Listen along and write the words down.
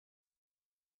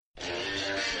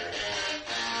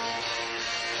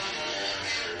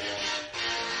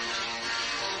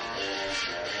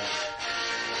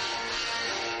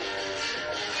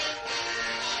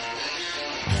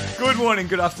Good morning,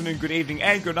 good afternoon, good evening,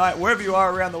 and good night, wherever you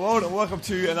are around the world, and welcome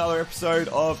to another episode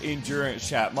of Endurance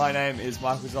Chat. My name is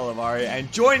Michael Zalavari, and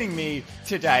joining me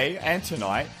today and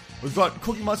tonight, we've got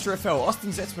Cookie Monster FL,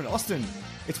 Austin Zetzman. Austin,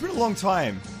 it's been a long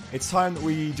time. It's time that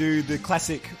we do the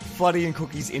classic Floody and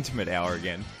Cookies Intimate Hour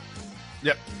again.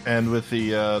 Yep, and with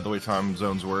the way time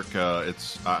zones work,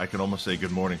 I can almost say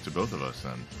good morning to both of us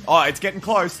then. Oh, it's getting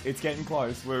close. It's getting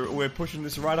close. We're pushing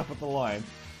this right up at the line.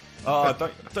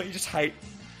 Don't you just hate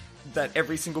that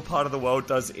every single part of the world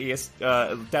does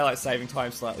daylight saving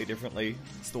time slightly differently?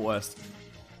 It's the worst.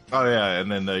 Oh yeah,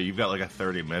 and then you've got like a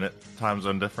 30-minute time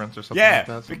zone difference or something yeah, like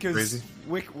that. Because crazy.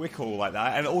 We're cool like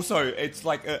that. And also, it's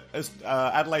like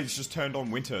Adelaide's just turned on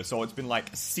winter, so it's been like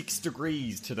 6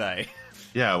 degrees today.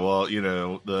 Yeah, well, you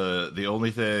know, the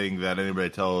only thing that anybody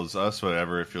tells us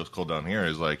whenever it feels cold down here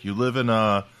is like, you live in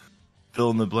a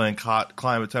fill-in-the-blank hot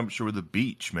climate temperature with a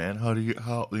beach, man.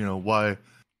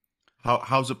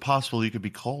 How's it possible you could be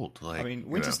cold? Like, I mean,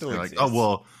 winter still exists. Like, oh,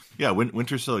 well, yeah,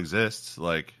 winter still exists.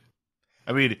 Like,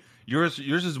 I mean, yours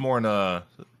is more in a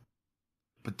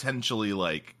potentially,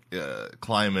 like,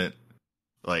 climate,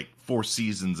 like, 4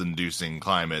 seasons inducing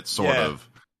climate, sort of.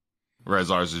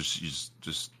 Whereas ours is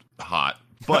just hot.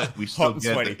 But we still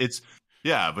get it's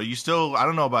but you still, I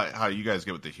don't know about how you guys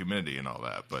get with the humidity and all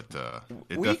that, but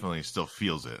it definitely still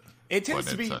feels it. It tends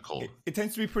to be cold. It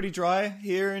tends to be pretty dry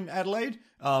here in Adelaide,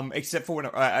 except for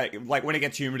when it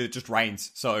gets humid, it just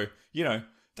rains. So you know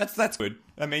that's good.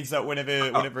 That means that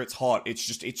whenever it's hot, it's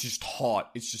just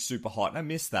hot. It's just super hot. And I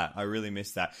miss that. I really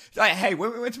miss that. Hey, we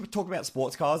went to talk about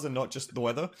sports cars and not just the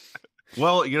weather.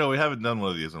 Well, you know, we haven't done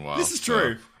one of these in a while. This is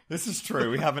true. This is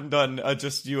true. We haven't done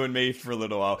just you and me for a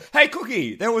little while. Hey,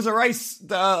 Cookie, there was a race in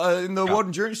the World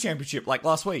Endurance Championship like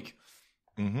last week.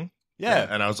 Mm-hmm. Yeah,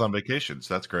 and I was on vacation,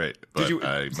 so that's great. But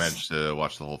I managed to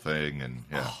watch the whole thing, and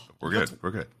we're good.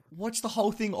 We're good. Watch the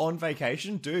whole thing on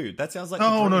vacation, dude. That sounds like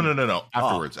no.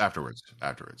 Afterwards,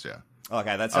 yeah.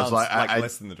 Okay, that sounds like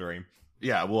less than the dream.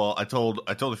 Yeah, well, I told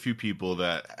a few people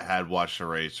that had watched the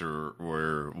race or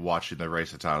were watching the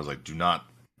race at the time. I was like, do not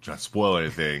spoil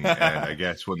anything. And I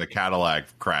guess when the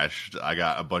Cadillac crashed, I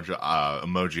got a bunch of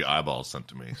emoji eyeballs sent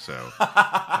to me. So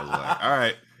I was like, all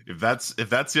right, if that's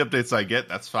the updates I get,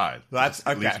 that's fine. That's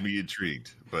okay. At least me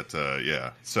intrigued. But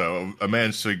yeah, so I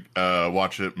managed to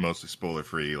watch it mostly spoiler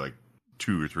free, like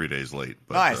 2 or 3 days late.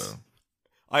 But, nice.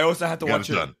 I also had to watch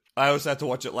it. I also had to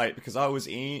watch it late because I was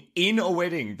in a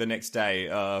wedding the next day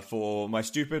for my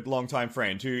stupid longtime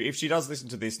friend who, if she does listen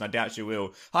to this, and I doubt she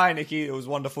will, hi, Nikki, it was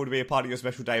wonderful to be a part of your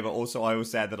special day, but also I was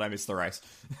sad that I missed the race.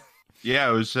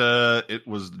 Yeah, it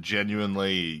was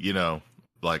genuinely, you know,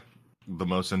 like the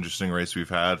most interesting race we've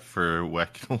had for a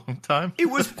long time. It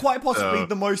was quite possibly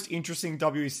the most interesting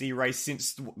WEC race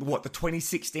since, the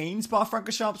 2016 Spa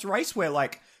Francorchamps race, where,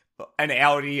 like, an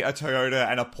Audi, a Toyota,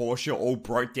 and a Porsche all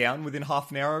broke down within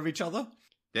half an hour of each other.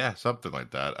 Yeah, something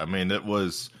like that. I mean, it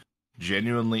was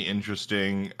genuinely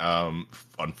interesting.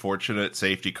 Unfortunate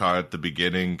safety car at the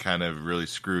beginning kind of really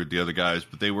screwed the other guys,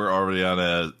 but they were already on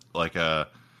a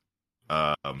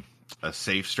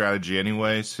safe strategy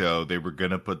anyway, so they were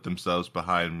gonna put themselves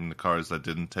behind the cars that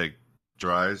didn't take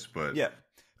dries. But yeah,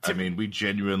 I mean, we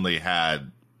genuinely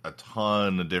had a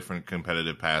ton of different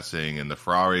competitive passing, and the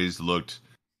Ferraris looked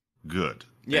good.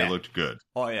 Yeah. They looked good.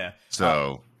 Oh, yeah.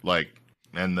 So,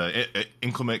 and the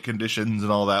inclement conditions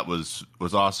and all that was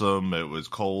awesome. It was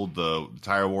cold. The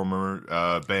Tyre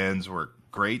Warmer bands were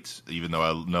great, even though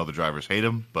I know the drivers hate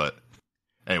them. But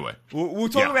anyway. We'll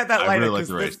talk about that later,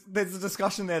 because really there's a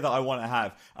discussion there that I want to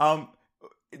have.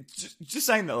 Just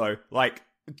saying that, though, like,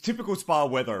 typical Spa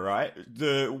weather, right?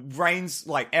 The rain's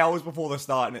like hours before the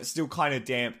start and it's still kind of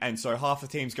damp, and so half the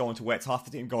team's going to wets, half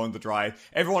the team going to dry.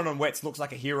 Everyone on wets looks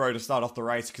like a hero to start off the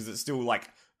race because it's still like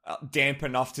damp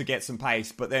enough to get some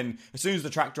pace, but then as soon as the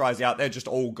track dries out, they're just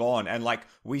all gone. And like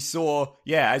we saw,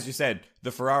 as you said,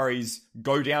 the Ferraris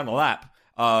go down a lap.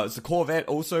 The Corvette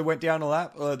also went down a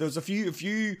lap. There was a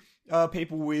few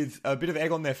people with a bit of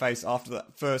egg on their face after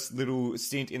that first little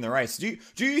stint in the race. Do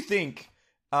you think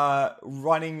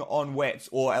running on wet,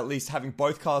 or at least having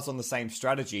both cars on the same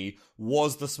strategy,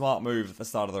 was the smart move at the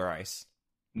start of the race?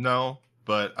 No,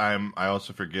 but I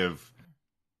also forgive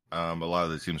a lot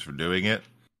of the teams for doing it,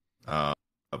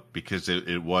 because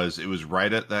it was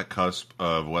right at that cusp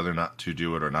of whether or not to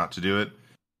do it or not to do it,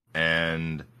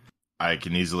 and I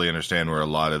can easily understand where a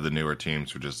lot of the newer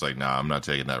teams were just like, nah, I'm not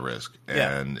taking that risk,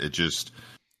 and it just.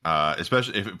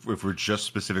 Especially if we're just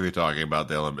specifically talking about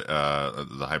the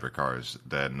hypercars,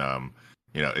 then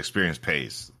experience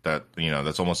pays. That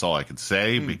that's almost all I could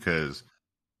say, because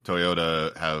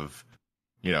Toyota have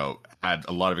had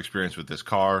a lot of experience with this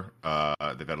car.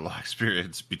 They've had a lot of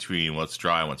experience between what's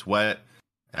dry and what's wet.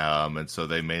 And so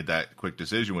they made that quick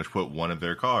decision, which put one of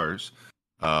their cars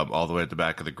all the way at the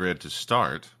back of the grid to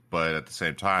start. But at the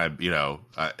same time,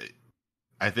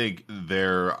 I think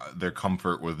their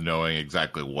comfort with knowing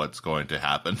exactly what's going to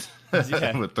happen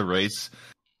with the race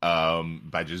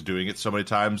by just doing it so many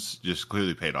times just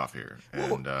clearly paid off here.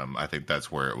 And I think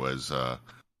that's where it was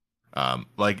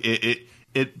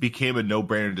it became a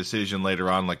no-brainer decision later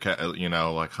on, like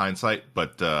hindsight.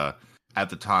 But at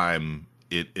the time,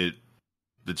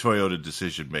 the Toyota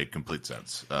decision made complete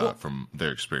sense from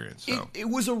their experience. So. It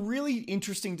was a really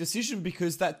interesting decision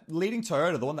because that leading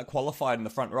Toyota, the one that qualified in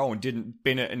the front row and didn't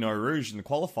bin it in Eau Rouge in the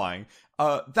qualifying,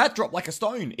 that dropped like a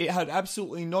stone. It had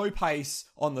absolutely no pace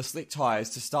on the slick tyres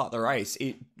to start the race.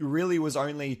 It really was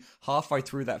only halfway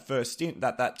through that first stint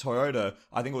that Toyota,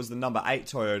 I think it was the number 8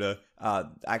 Toyota,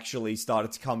 actually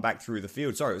started to come back through the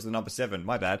field. Sorry, it was the number 7,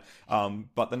 my bad.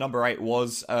 But the number 8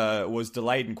 was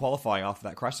delayed in qualifying after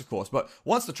that crash, of course. But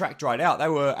once the track dried out, they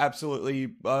were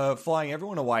absolutely flying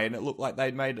everyone away, and it looked like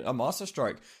they'd made a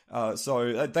masterstroke.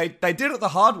 So they did it the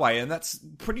hard way, and that's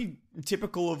pretty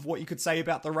typical of what you could say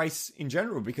about the race in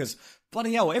general, because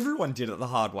bloody hell, everyone did it the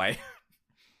hard way.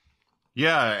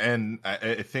 Yeah, and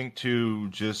I think too,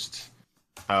 just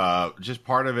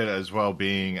part of it as well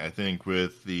being, I think,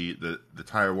 with the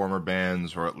tire warmer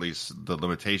bans, or at least the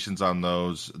limitations on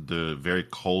those, the very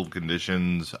cold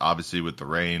conditions, obviously with the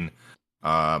rain,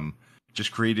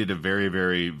 just created a very,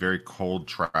 very, very cold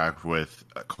track with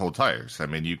cold tires. I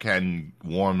mean, you can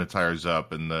warm the tires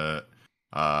up in the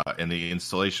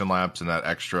installation laps and that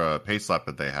extra pace lap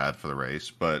that they had for the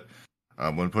race, but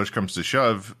when push comes to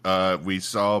shove, we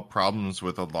saw problems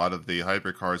with a lot of the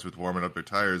hypercars with warming up their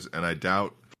tires, and I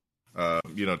doubt,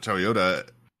 Toyota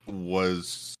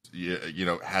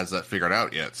has that figured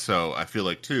out yet. So I feel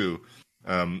like too,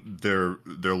 their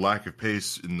lack of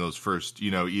pace in those first,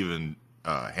 even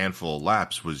handful of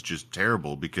laps was just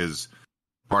terrible, because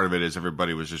part of it is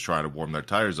everybody was just trying to warm their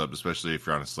tires up, especially if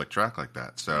you're on a slick track like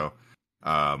that. So,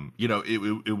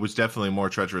 it was definitely more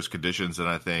treacherous conditions than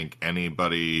I think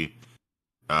anybody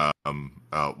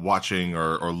watching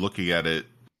or looking at it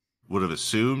would have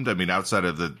assumed. I mean, outside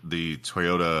of the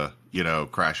Toyota,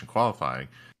 crash and qualifying,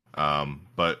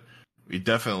 but it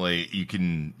definitely you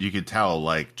can tell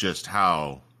like just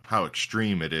how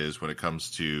extreme it is when it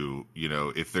comes to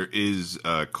if there is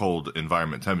cold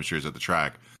environment temperatures at the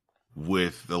track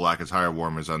with the lack of tire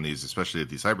warmers on these, especially at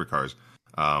these hypercars.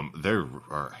 They're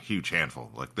a huge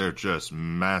handful. Like, they're just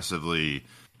massively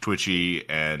twitchy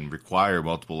and require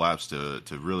multiple laps to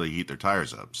really heat their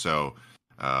tires up. So,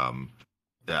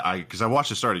 because I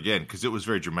watched it start again, because it was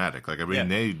very dramatic. Like, I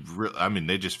mean,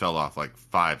 they just fell off like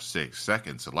 5-6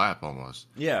 seconds a lap almost.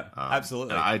 Yeah,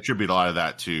 absolutely. And I attribute a lot of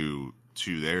that to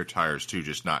their tires too,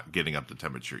 just not getting up to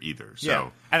temperature either. So, yeah.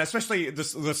 And especially the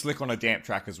slick on a damp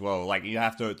track as well. Like, you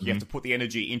have to put the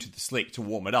energy into the slick to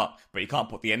warm it up, but you can't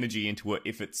put the energy into it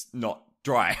if it's not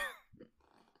dry.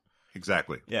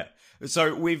 Exactly. Yeah.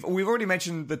 So we've already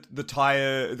mentioned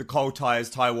the cold tires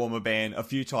tire warmer ban a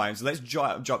few times. Let's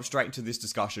jump straight into this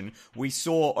discussion. We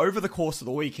saw over the course of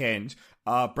the weekend,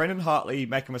 Brendan Hartley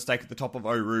make a mistake at the top of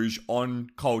Eau Rouge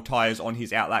on cold tires on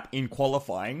his outlap in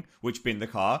qualifying, which binned the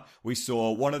car. We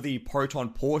saw one of the Proton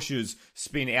Porsches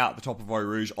spin out the top of Eau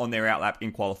Rouge on their outlap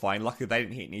in qualifying. Luckily, they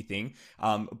didn't hit anything.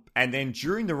 And then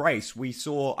during the race, we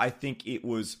saw, I think it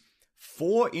was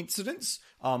 4 incidents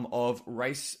of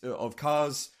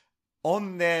cars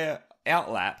on their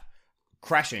outlap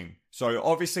crashing. So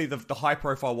obviously the high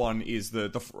profile one is the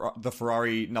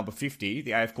Ferrari number 50,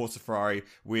 the AF Corsa Ferrari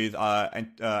with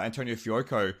Antonio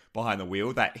Fiocco behind the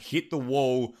wheel that hit the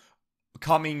wall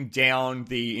coming down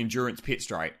the endurance pit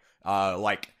straight,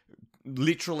 like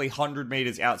literally 100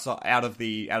 meters out of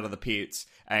the pits,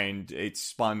 and it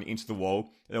spun into the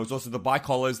wall. There was also the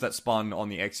bicollars that spun on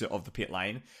the exit of the pit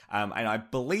lane, and I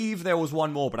believe there was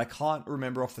one more, but I can't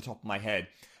remember off the top of my head.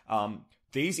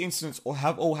 These incidents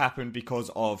have all happened because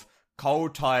of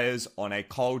cold tires on a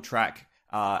cold track,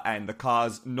 and the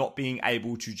cars not being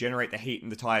able to generate the heat in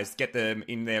the tires to get them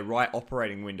in their right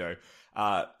operating window.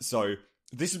 So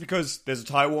this is because there's a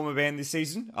tire warmer ban this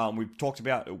season. We've talked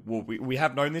about, we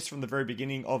have known this from the very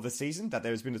beginning of the season, that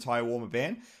there's been a tire warmer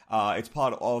ban. It's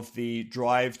part of the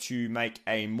drive to make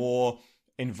a more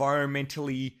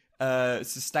environmentally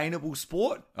sustainable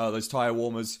sport. Those tire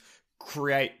warmers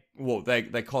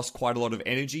they cost quite a lot of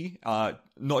energy,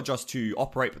 not just to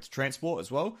operate, but to transport as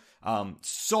well.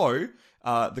 So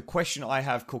the question I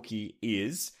have, Cookie,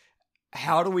 is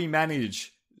how do we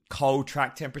manage cold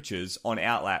track temperatures on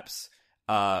outlaps?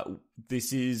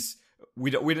 This is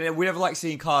we never like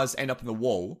seeing cars end up in the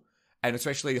wall, and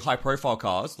especially high-profile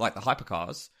cars like the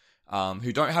hypercars,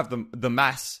 who don't have the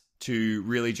mass to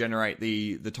really generate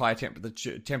the tire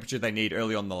temperature they need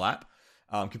early on the lap,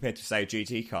 compared to, say, a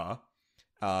GT car,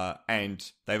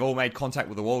 and they've all made contact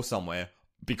with the wall somewhere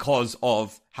because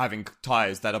of having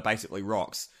tires that are basically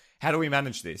rocks. How do we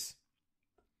manage this?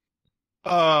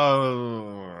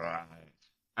 I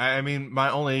mean, my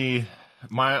only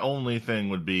thing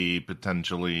would be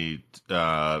potentially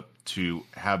to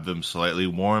have them slightly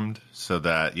warmed so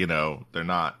that, you know, they're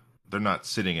not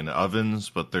sitting in ovens,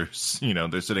 but they're sitting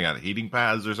on heating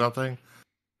pads or something.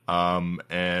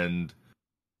 And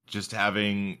just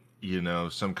having, you know,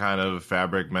 some kind of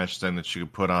fabric mesh thing that you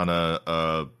could put on one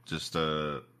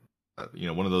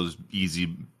of those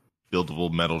easy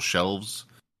buildable metal shelves,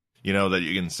 you know, that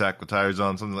you can stack the tires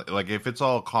on. Something like if it's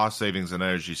all cost savings and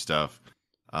energy stuff,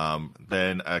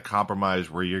 then a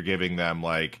compromise where you're giving them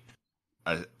like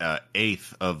a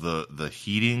eighth of the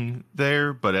heating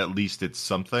there, but at least it's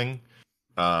something.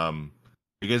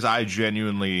 Because I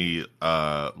genuinely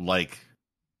like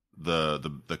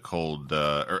the cold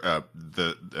what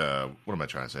am I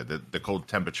trying to say? The cold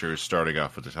temperatures starting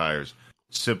off with the tires,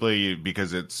 simply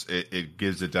because it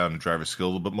gives it down to driver skill a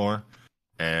little bit more,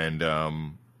 and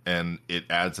it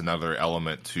adds another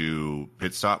element to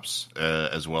pit stops,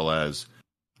 as well as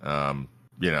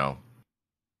you know,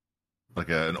 like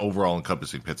an overall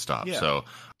encompassing pit stop. Yeah. So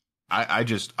I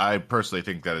personally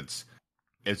think that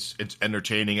it's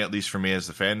entertaining, at least for me as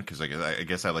the fan, because I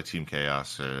guess I like Team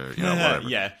Chaos, or, you know, whatever.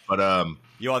 Yeah, but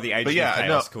you are the agent of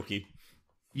Chaos, Cookie.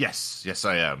 Yes,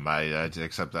 I am. I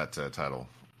accept that title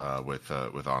with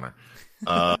honor.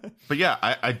 But yeah,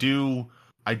 I do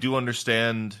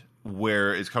understand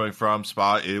where it's coming from.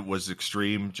 Spa, it was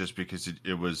extreme just because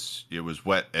it was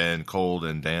wet and cold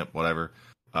and damp, whatever.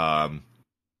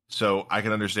 So I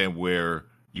can understand where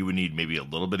you would need maybe a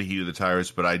little bit of heat of the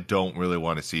tires, but I don't really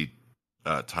want to see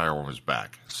Tyre Warmers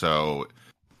back. So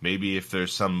maybe if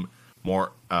there's some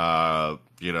more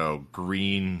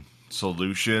green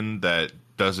solution that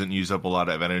doesn't use up a lot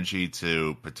of energy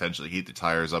to potentially heat the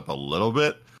tires up a little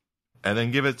bit, and then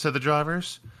give it to the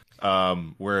drivers,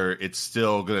 where it's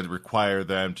still going to require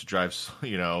them to drive,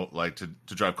 to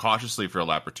drive cautiously for a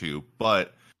lap or two,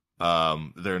 but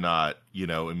they're not,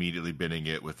 immediately binning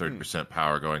it with 30%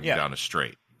 power going down a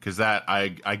straight. Because that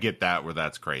I get that, where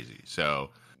that's crazy.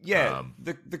 So yeah,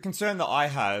 the concern that I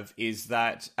have is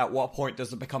that at what point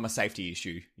does it become a safety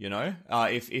issue?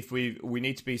 If we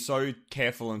need to be so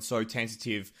careful and so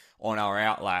tentative on our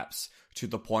outlaps to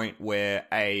the point where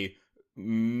a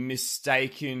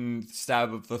mistaken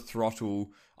stab of the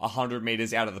throttle 100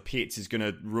 meters out of the pits is going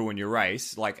to ruin your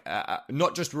race. Like,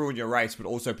 not just ruin your race, but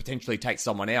also potentially take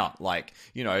someone out. Like,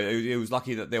 it was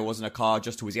lucky that there wasn't a car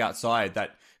just to his outside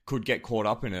that could get caught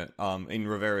up in it, in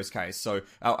Rivera's case. So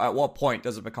at what point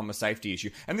does it become a safety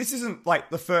issue? And this isn't like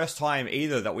the first time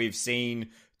either that we've seen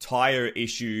tire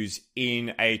issues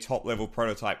in a top level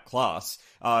prototype class.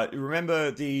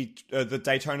 Remember the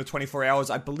Daytona 24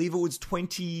 Hours? I believe it was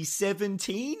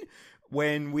 2017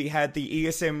 when we had the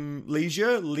ESM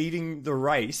Leisure leading the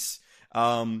race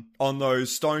on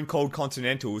those stone cold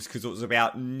continentals, because it was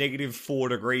about -4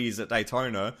 degrees at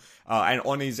Daytona, and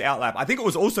on his outlap, I think it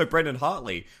was also Brendan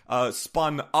Hartley,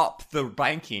 spun up the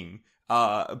banking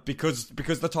because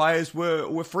the tires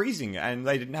were freezing and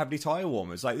they didn't have any tire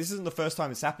warmers. Like, this isn't the first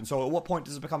time it's happened. So at what point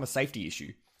does it become a safety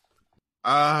issue?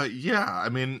 Yeah, I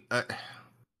mean, I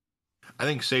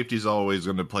think safety is always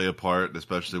going to play a part,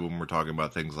 especially when we're talking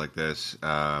about things like this,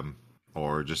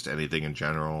 or just anything in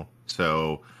general.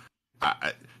 So,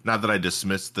 not that I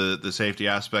dismiss the safety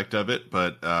aspect of it,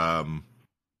 but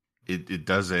it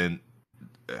doesn't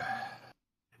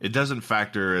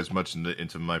factor as much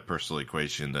into my personal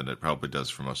equation than it probably does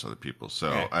for most other people.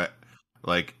 So okay.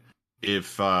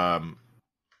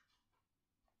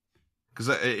 Because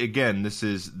again, this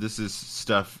is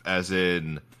stuff as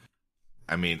in,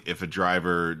 I mean, if a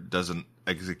driver doesn't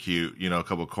execute, a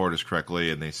couple of quarters correctly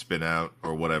and they spin out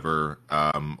or whatever,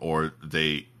 or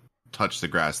they touch the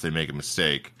grass, they make a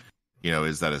mistake,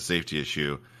 is that a safety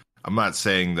issue? I'm not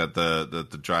saying that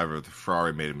the driver of the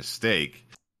Ferrari made a mistake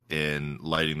in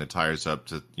lighting the tires up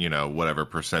to, whatever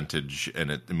percentage,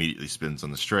 and it immediately spins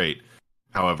on the straight.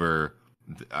 However,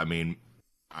 I mean,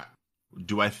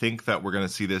 do I think that we're going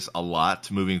to see this a lot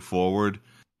moving forward?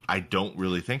 I don't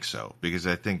really think so, because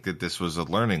I think that this was a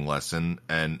learning lesson.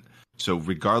 And so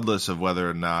regardless of whether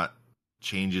or not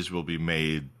changes will be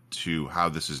made to how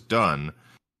this is done,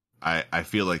 I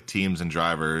feel like teams and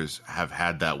drivers have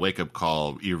had that wake-up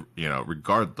call,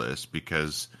 regardless,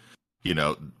 because,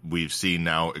 we've seen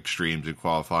now extremes in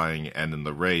qualifying and in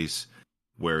the race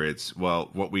where it's, well,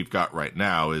 what we've got right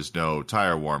now is no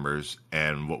tire warmers,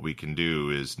 and what we can do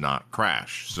is not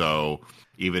crash. So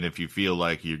even if you feel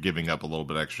like you're giving up a little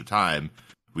bit extra time,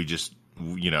 we just,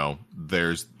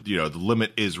 there's, the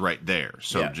limit is right there.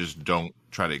 So just don't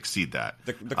try to exceed that.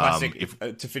 The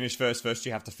classic, to finish first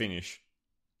you have to finish.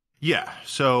 Yeah.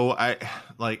 So I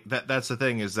like that. That's the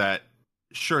thing, is that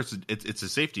sure, it's a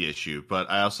safety issue,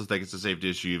 but I also think it's a safety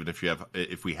issue even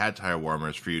if we had tire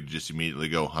warmers for you to just immediately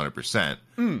go 100%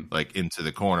 like into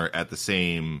the corner at the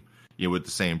same, with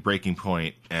the same braking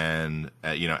point and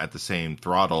at the same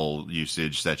throttle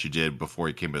usage that you did before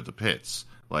you came to the pits.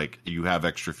 Like, you have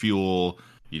extra fuel,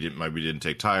 maybe didn't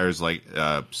take tires, like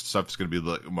stuff's going to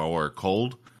be more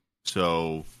cold,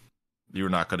 so you're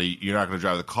not gonna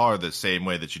drive the car the same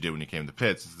way that you did when you came to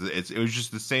pits. It was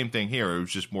just the same thing here. It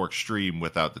was just more extreme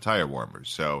without the tire warmers.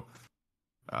 So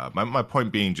my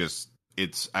point being, just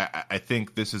I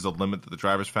think this is a limit that the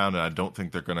drivers found, and I don't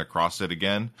think they're going to cross it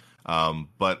again.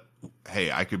 But hey,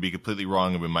 I could be completely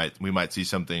wrong, and we might see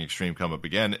something extreme come up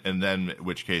again, and then in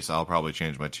which case I'll probably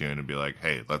change my tune and be like,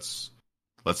 hey, let's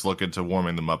look into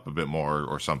warming them up a bit more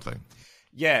or something.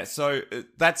 Yeah, so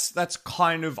that's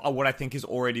kind of what I think has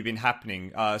already been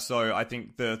happening. So I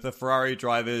think the Ferrari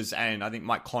drivers, and I think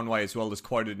Mike Conway as well, is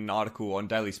quoted in an article on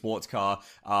Daily Sportscar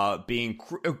being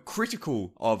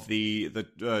critical of the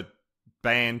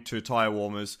ban to tire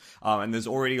warmers. And there's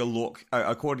already a look,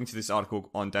 according to this article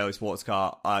on Daily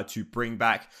Sportscar, to bring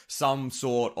back some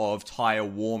sort of tire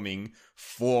warming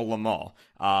for Le Mans.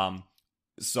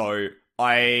 So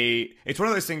it's one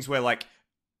of those things where, like,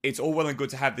 it's all well and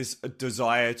good to have this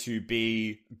desire to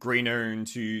be greener and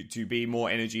to be more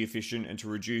energy efficient and to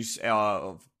reduce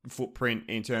our footprint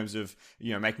in terms of,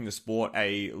 making the sport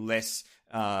a less,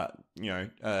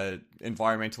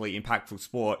 environmentally impactful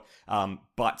sport.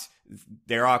 But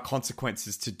there are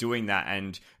consequences to doing that.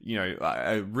 And,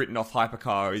 a written off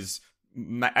hypercar is,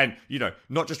 and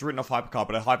not just written off hypercar,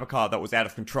 but a hypercar that was out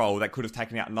of control that could have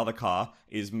taken out another car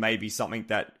is maybe something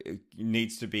that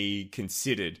needs to be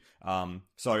considered.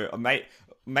 So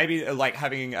maybe like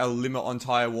having a limit on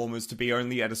tire warmers to be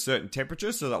only at a certain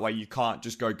temperature, so that way you can't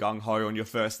just go gung ho on your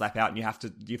first lap out and you have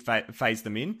to phase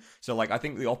them in. So like, I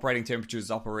think the operating temperature is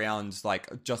up around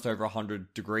like just over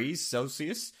 100 degrees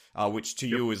Celsius, which to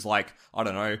you is like, I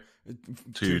don't know,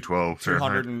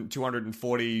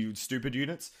 240 stupid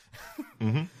units.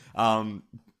 Mm-hmm.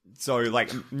 So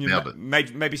like,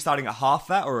 maybe starting at half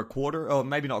that, or a quarter, or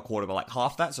maybe not a quarter, but like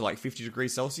half that. So like 50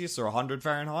 degrees Celsius or 100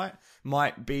 Fahrenheit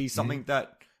might be something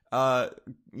that, can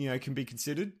be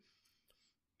considered.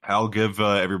 I'll give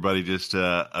everybody just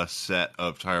a set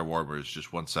of tire warmers,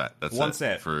 just one set. That's one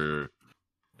set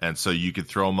and so you could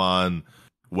throw them on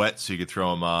wets, you could throw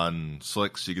them on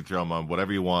slicks, you could throw them on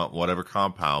whatever you want, whatever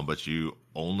compound, but you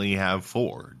only have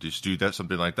 4. Just do that,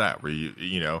 something like that, where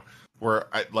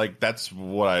that's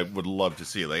what I would love to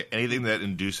see. Like, anything that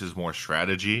induces more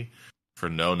strategy for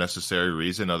no necessary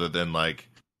reason other than like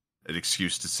an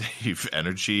excuse to save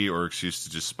energy or excuse to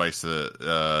just spice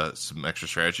some extra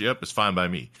strategy up is fine by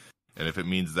me. And if it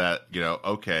means that,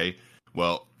 okay,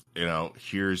 well,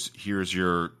 here's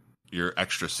your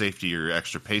extra safety or your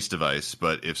extra pace device,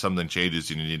 but if something changes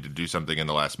and you need to do something in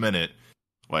the last minute,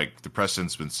 like, the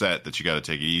precedent's been set that you got to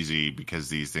take it easy because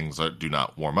these things do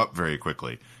not warm up very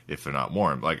quickly if they're not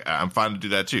warm. Like, I'm fine to do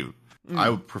that too. I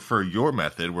would prefer your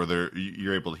method where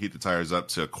you're able to heat the tires up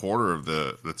to a quarter of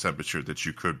the temperature that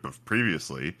you could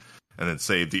previously, and then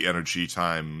save the energy,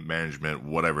 time management,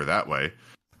 whatever, that way.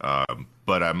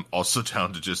 But I'm also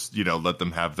down to just, let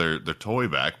them have their toy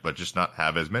back, but just not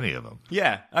have as many of them.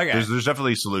 Yeah, okay. There's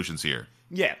definitely solutions here.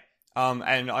 Yeah.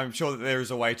 And I'm sure that there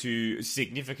is a way to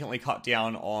significantly cut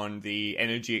down on the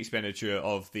energy expenditure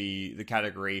of the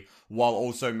category, while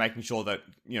also making sure that,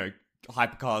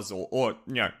 hypercars or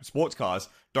sports cars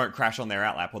don't crash on their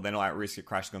outlap, or they're not at risk of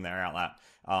crashing on their outlap.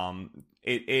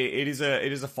 It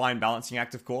is a fine balancing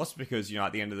act, of course, because,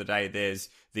 at the end of the day,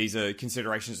 these are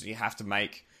considerations that you have to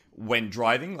make when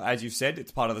driving. As you've said,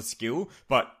 it's part of the skill.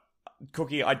 But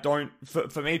Cookie,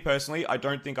 for me personally, I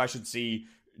don't think I should see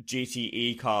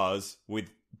GTE cars with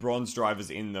bronze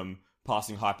drivers in them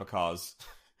passing hypercars.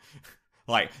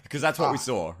 Because that's what we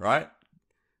saw, right?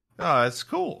 Oh, that's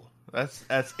cool.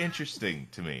 That's interesting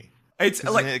to me. It's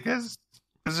because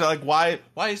like, why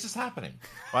is this happening?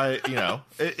 Why,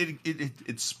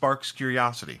 it sparks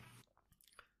curiosity.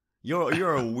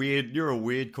 You're a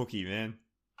weird cookie, man.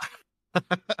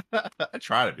 I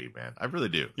try to be, man. I really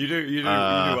do. You do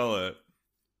well at it.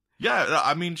 Yeah,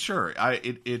 I mean, sure.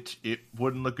 It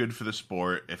wouldn't look good for the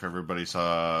sport if everybody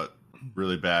saw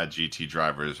really bad GT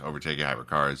drivers overtaking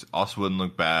hypercars. Also wouldn't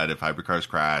look bad if hypercars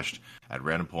crashed at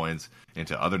random points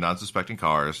into other non-suspecting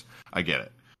cars. I get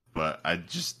it. But I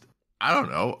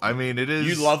don't know. I mean, it is...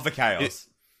 You love the chaos.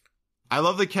 I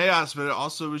love the chaos, but it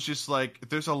also was just like,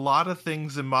 there's a lot of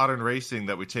things in modern racing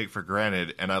that we take for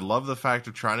granted, and I love the fact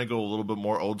of trying to go a little bit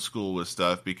more old school with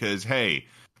stuff because, hey,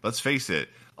 let's face it,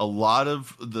 a lot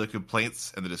of the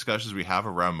complaints and the discussions we have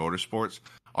around motorsports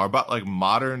are about like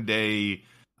modern day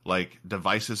like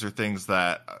devices or things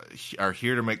that are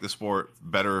here to make the sport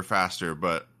better or faster,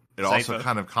 but it also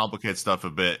kind of complicates stuff a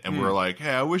bit. And we're like,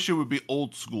 hey, I wish it would be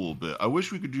old school a bit. I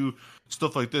wish we could do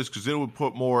stuff like this because it would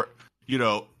put more, you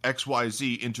know,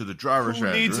 XYZ into the driver's hand.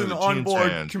 Who needs an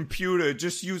onboard computer?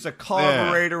 Just use a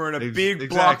carburetor and a big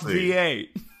block V8.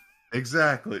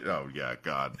 Exactly. Oh, yeah,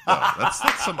 God. No,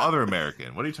 that's some other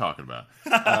American. What are you talking about?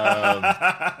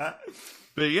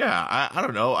 But yeah, I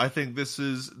don't know. I think this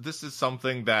is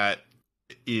something that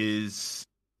is...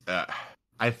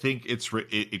 I think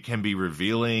it can be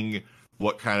revealing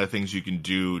what kind of things you can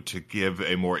do to give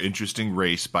a more interesting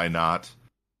race by not...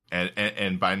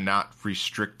 And by not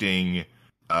restricting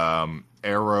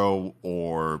aero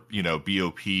or, you know,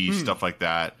 BOP, stuff like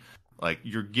that, like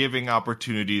you're giving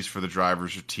opportunities for the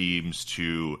drivers or teams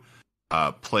to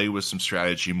play with some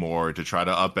strategy more, to try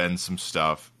to upend some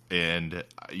stuff. And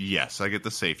yes, I get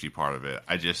the safety part of it.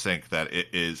 I just think that it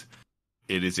is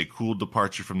a cool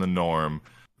departure from the norm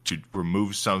to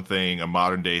remove something, a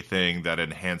modern day thing that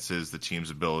enhances the team's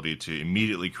ability to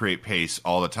immediately create pace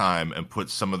all the time and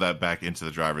put some of that back into the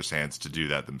driver's hands to do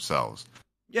that themselves.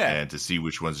 Yeah. And to see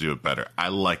which ones do it better. I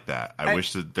like that. I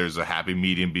wish that there's a happy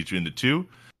medium between the two.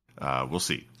 We'll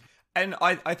see. And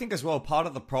I think as well, part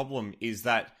of the problem is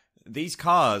that these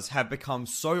cars have become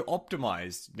so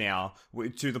optimized now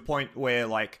to the point where,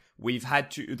 like, we've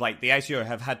had to, like, the ACO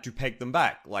have had to peg them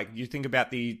back. Like, you think about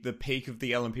the peak of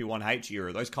the LMP1H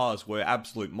era, those cars were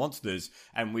absolute monsters,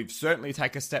 and we've certainly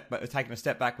taken a step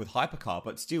back with Hypercar,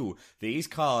 but still, these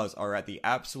cars are at the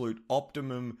absolute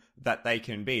optimum that they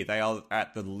can be. They are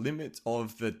at the limit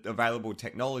of the available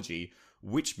technology,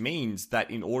 which means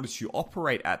that in order to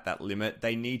operate at that limit,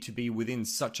 they need to be within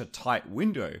such a tight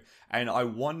window. And I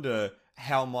wonder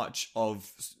how much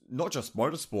of not just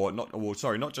motorsport,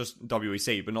 not just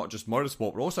WEC, but not just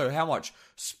motorsport, but also how much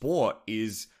sport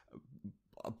is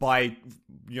by,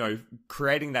 you know,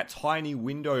 creating that tiny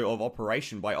window of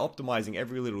operation, by optimizing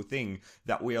every little thing,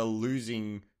 that we are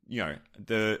losing, you know,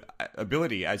 the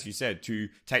ability, as you said, to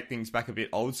take things back a bit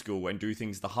old school and do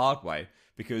things the hard way.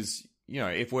 Because, you know,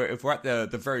 if we're at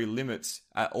the very limits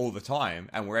all the time,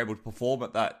 and we're able to perform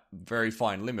at that very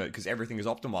fine limit because everything is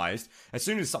optimized, as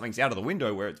soon as something's out of the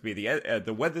window, where it's be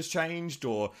the weather's changed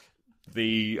or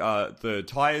the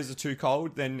tires are too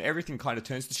cold, then everything kind of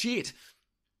turns to shit.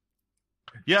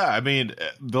 Yeah, I mean,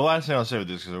 the last thing I'll say with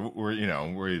this, because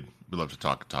we love to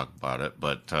talk about it,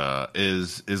 but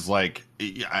is like,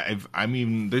 I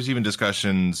mean, there's even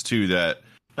discussions too that.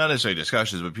 Not necessarily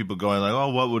discussions, but people going like, oh,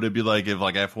 what would it be like if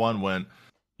like F1 went,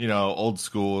 you know, old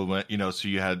school, went, you know, so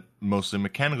you had mostly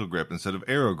mechanical grip instead of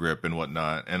aero grip and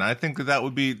whatnot. And I think that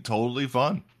would be totally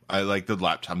fun. I like the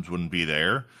lap times wouldn't be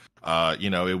there. You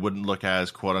know, it wouldn't look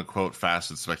as quote unquote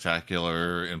fast and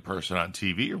spectacular in person on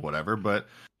TV or whatever, but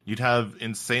you'd have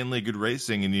insanely good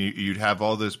racing, and you'd have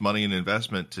all this money and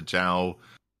investment to now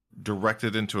direct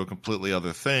it into a completely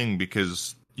other thing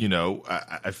because, you know,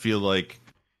 I feel like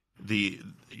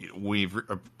we've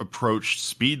approached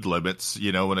speed limits,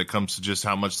 you know, when it comes to just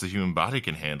how much the human body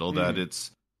can handle, that it's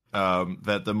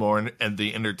that the more and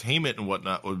the entertainment and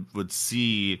whatnot would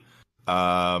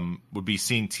be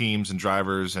seeing teams and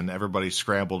drivers and everybody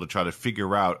scramble to try to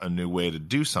figure out a new way to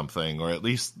do something, or at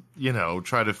least, you know,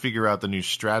 try to figure out the new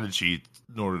strategy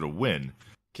in order to win.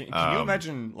 Can you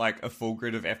imagine, like, a full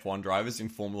grid of F1 drivers in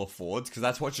Formula Fords? Because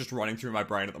that's what's just running through my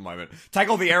brain at the moment. Take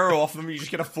all the aero off them, you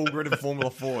just get a full grid of Formula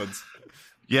Fords.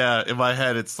 Yeah, in my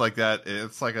head, it's like that.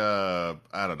 It's like I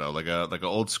don't know, like a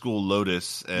old school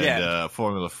Lotus and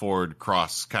Formula Ford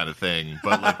cross kind of thing,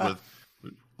 but like with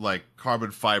like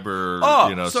carbon fiber,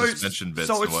 suspension bits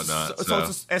and whatnot. So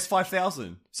it's a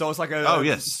S5000. So it's like a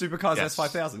supercars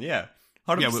S5000. Yeah.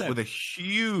 100%. Yeah, with a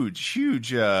huge,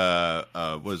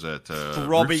 what is it?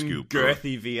 Throbbing,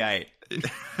 girthy V8.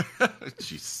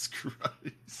 Jesus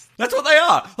Christ. That's what they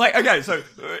are. Like, okay, so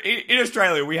in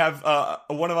Australia, we have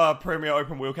one of our premier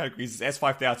open wheel categories is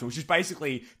S5000, which is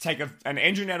basically take an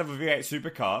engine out of a V8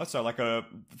 supercar, so like a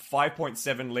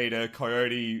 5.7 litre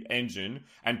Coyote engine,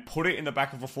 and put it in the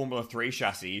back of a Formula 3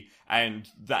 chassis, and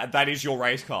that is your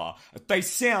race car. They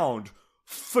sound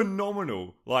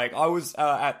phenomenal. Like, I was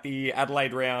at the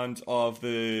Adelaide round of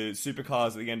the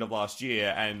supercars at the end of last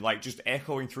year, and like just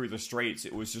echoing through the streets,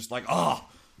 it was just like, oh,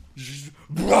 it's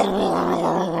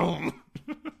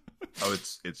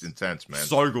intense, man.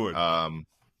 So good.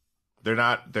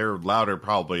 They're louder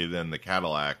probably than the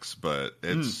Cadillacs, but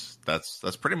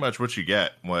that's pretty much what you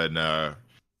get whenever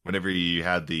you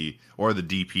had the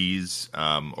DPs,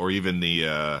 or even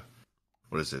the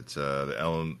what is it,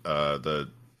 the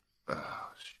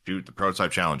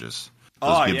prototype challenges.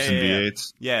 Those Gibson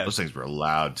V8s. Yeah. Those things were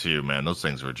loud too, man. Those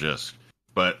things were just,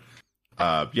 but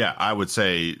I would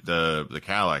say the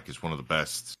Cadillac is one of the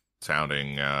best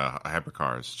sounding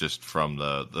hypercars, just from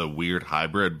the weird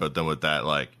hybrid, but then with that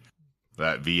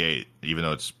that V8, even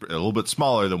though it's a little bit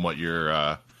smaller than what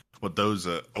those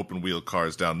open wheel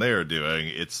cars down there are doing,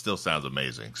 it still sounds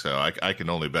amazing. So I can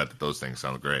only bet that those things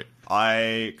sound great.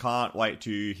 I can't wait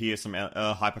to hear some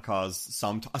hypercars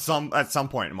some at some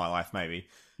point in my life, maybe.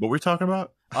 What were we talking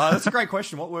about? That's a great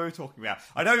question. What were we talking about?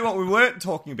 I know what we weren't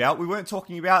talking about. We weren't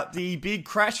talking about the big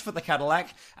crash for the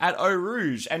Cadillac at Eau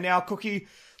Rouge. And now, Cookie,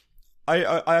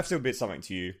 I have to admit something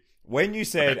to you. When you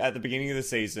said at the beginning of the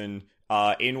season,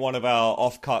 in one of our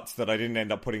offcuts that I didn't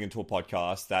end up putting into a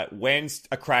podcast, that when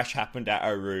a crash happened at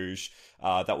Eau Rouge,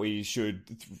 that we should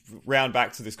round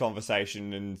back to this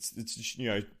conversation and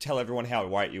tell everyone how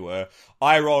right you were,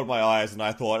 I rolled my eyes and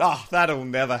I thought, that'll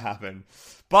never happen.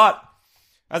 But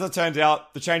as it turns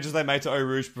out, the changes they made to Eau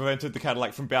Rouge prevented the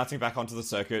Cadillac from bouncing back onto the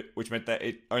circuit, which meant that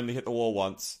it only hit the wall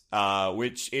once,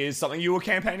 which is something you were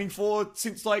campaigning for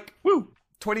since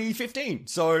 2015.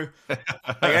 So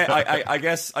I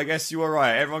guess you were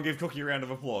right. Everyone give Cookie a round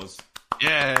of applause.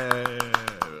 Yeah,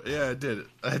 I did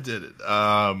it.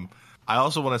 I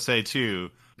also want to say too,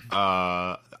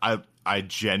 I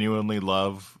genuinely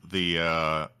love the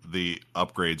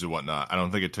upgrades and whatnot. I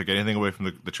don't think it took anything away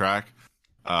from the track.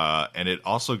 And it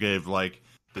also gave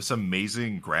this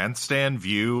amazing grandstand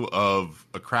view of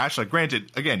a crash. Like,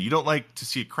 granted, again, you don't like to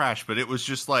see a crash, but it was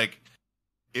just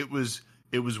it was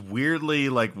weirdly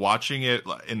watching it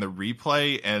in the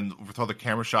replay and with all the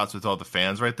camera shots with all the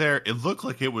fans right there. It looked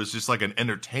like it was just like an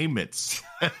entertainment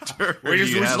center.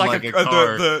 It was like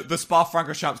the Spa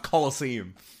Francorchamps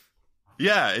Coliseum.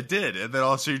 Yeah, it did. And then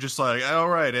also you're just like, all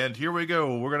right, and here we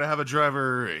go. We're going to have a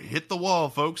driver hit the wall,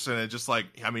 folks. And it just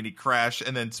he crashed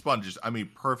and then spun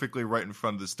perfectly right in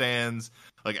front of the stands.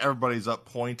 Everybody's up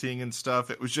pointing and stuff.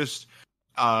 It was just...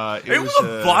 it was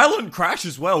a violent crash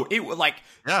as well. It was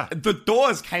the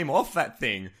doors came off that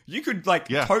thing. You could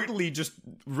totally just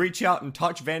reach out and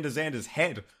touch Van der Zander's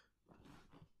head.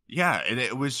 Yeah, and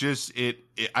it was just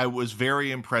I was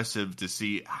very impressive to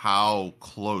see how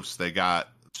close they got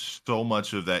so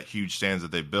much of that huge stands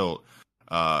that they built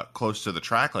close to the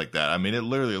track like that. I mean, it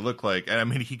literally looked like, and I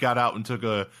mean, he got out and took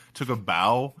a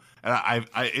bow, and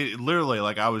it literally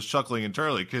I was chuckling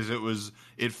internally because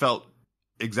it felt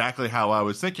exactly how I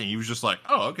was thinking. He was just like,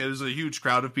 oh, okay, there's a huge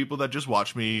crowd of people that just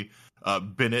watch me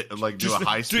Bennett do a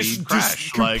high speed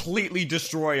crash, completely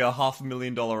destroy a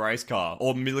 $500,000 race car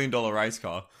or $1 million race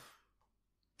car.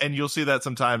 And you'll see that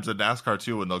sometimes in NASCAR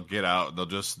too, when they'll get out,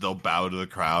 they'll bow to the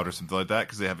crowd or something like that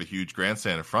because they have a huge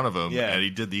grandstand in front of them. Yeah. And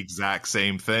he did the exact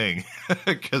same thing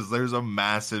because there's a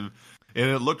massive, and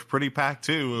it looked pretty packed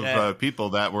too of people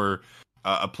that were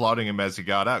applauding him as he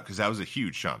got out because that was a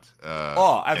huge shunt.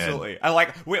 Absolutely.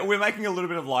 And we're making a little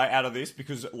bit of light out of this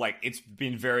because it's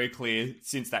been very clear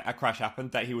since that crash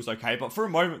happened that he was okay. But for a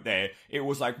moment there, it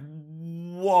was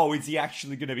whoa, is he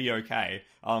actually going to be okay?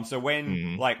 So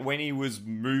when when he was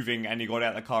moving and he got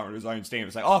out of the car on his own steam,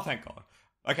 it's oh, thank God.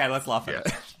 Okay, let's laugh at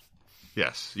it.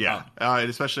 Yes, yeah. And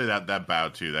especially that bow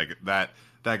too. That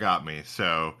got me.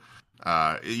 So.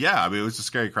 I mean, it was a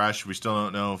scary crash. We still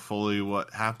don't know fully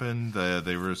what happened.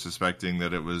 They were suspecting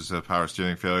that it was a power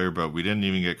steering failure, but we didn't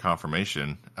even get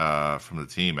confirmation from the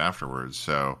team afterwards.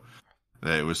 So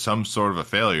it was some sort of a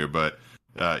failure, but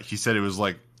he said it was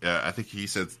I think he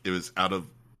said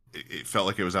it felt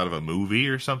like it was out of a movie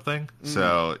or something.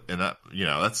 So, and that,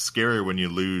 that's scary when you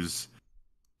lose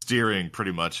steering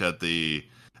pretty much at the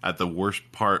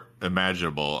worst part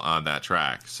imaginable on that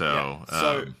track. So,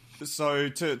 So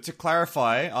to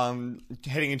clarify,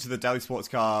 heading into the Daily Sports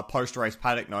Car post-race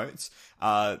paddock notes,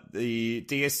 the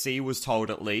DSC was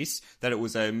told at least that it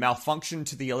was a malfunction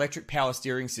to the electric power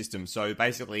steering system. So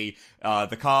basically,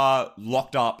 the car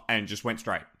locked up and just went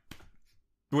straight.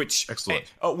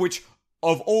 Excellent. Which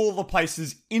of all the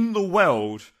places in the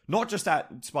world, not just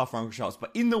at Spa Francorchamps, but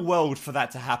in the world for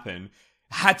that to happen,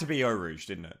 had to be Eau Rouge,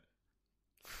 didn't it?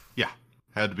 Yeah,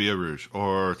 had to be Eau Rouge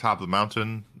or top of the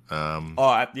mountain.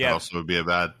 That also would be a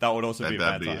bad. That would also be a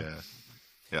bad time.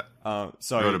 Yeah.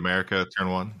 So Road America, turn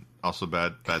 1, also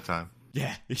bad time.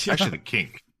 yeah. Actually, the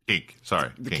kink.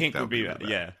 Sorry. The kink would be,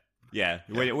 really yeah. Yeah.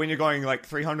 When you're going like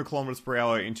 300 kilometers per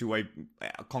hour into a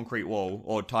concrete wall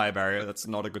or tire barrier, that's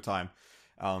not a good time.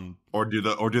 Or do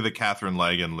the Catherine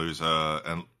Legg and lose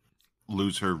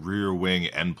her rear wing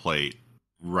end plate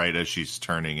right as she's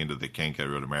turning into the kink at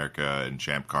Road America and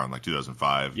Champ Car in like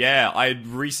 2005. Yeah, I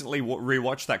recently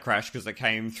rewatched that crash because it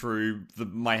came through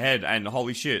my head, and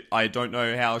holy shit, I don't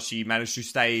know how she managed to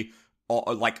stay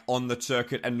like on the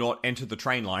circuit and not enter the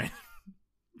train line.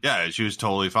 Yeah, she was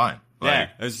totally fine. Yeah,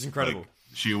 it was incredible. Like,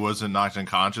 she wasn't knocked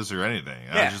unconscious or anything.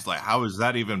 I was just like, how is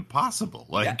that even possible?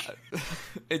 Like, yeah.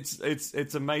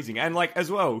 it's amazing. And like as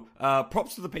well,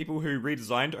 props to the people who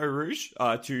redesigned Eau Rouge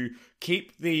to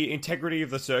keep the integrity of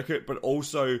the circuit, but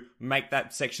also make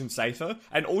that section safer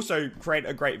and also create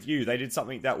a great view. They did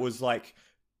something that was like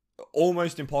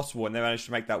almost impossible, and they managed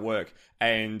to make that work.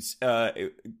 And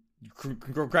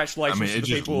congratulations! I mean, to it the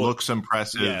just people. looks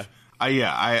impressive. Yeah.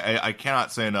 I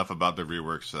cannot say enough about the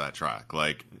reworks to that track.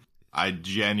 Like, I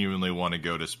genuinely want to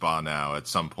go to Spa now at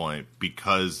some point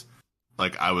because,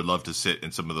 like, I would love to sit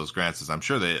in some of those grandstands. I'm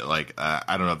sure they, like,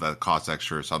 I don't know if that costs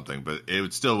extra or something, but it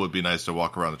would be nice to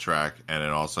walk around the track and then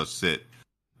also sit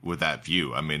with that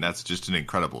view. I mean, that's just an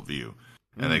incredible view.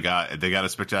 And they got a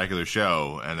spectacular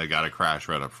show, and they got a crash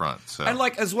right up front. So, and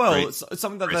like as well, great,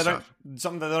 something that they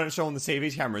don't show on the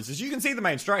TV cameras is you can see the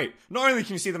main straight. Not only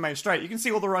can you see the main straight, you can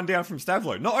see all the run down from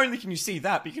Stavlo. Not only can you see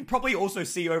that, but you can probably also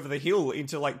see over the hill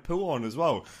into like Pouon as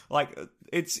well. Like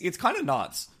it's kind of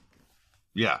nuts.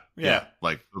 Yeah.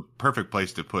 Like the perfect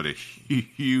place to put a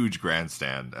huge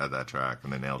grandstand at that track,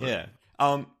 and they nailed it.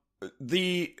 Yeah.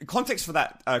 The context for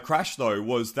that crash, though,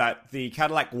 was that the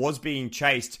Cadillac was being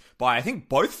chased by, I think,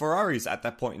 both Ferraris at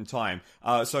that point in time.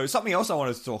 So something else I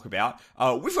wanted to talk about,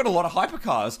 we've got a lot of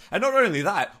hypercars, and not only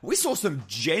that, we saw some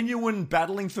genuine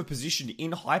battling for position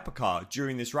in hypercar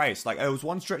during this race. Like, there was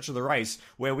one stretch of the race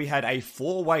where we had a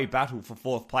four-way battle for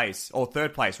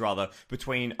third place,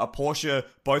 between a Porsche,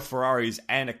 both Ferraris,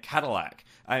 and a Cadillac.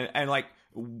 And like,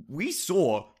 we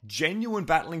saw genuine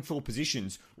battling for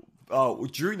positions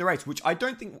during the race, which I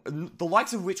don't think, the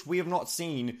likes of which we have not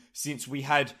seen since we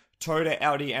had Toyota,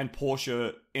 Audi, and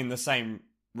Porsche in the same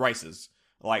races.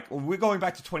 Like, we're going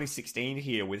back to 2016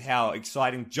 here with how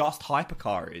exciting just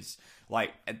Hypercar is.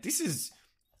 Like, this is,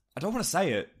 I don't want to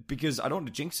say it because I don't want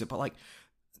to jinx it, but like,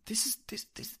 this is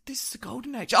the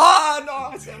golden age. Oh, no,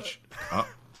 I said it.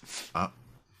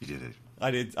 You did it.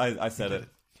 I said it.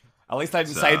 At least I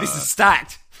didn't say this is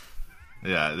stacked.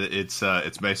 Yeah, it's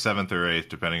May 7th or 8th,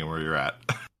 depending on where you're at.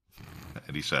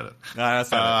 And he said it. No,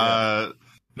 that's not it.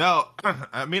 No,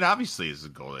 I mean, obviously it's a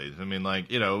gold age. I mean,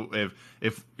 like, you know,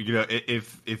 if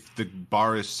the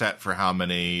bar is set for how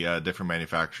many different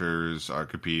manufacturers are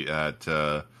compete at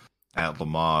Le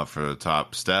Mans for the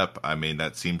top step, I mean,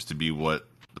 that seems to be what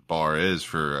the bar is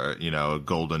for a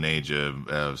golden age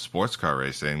of sports car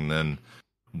racing. Then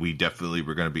we definitely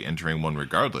were going to be entering one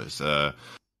regardless.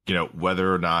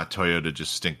 Whether or not Toyota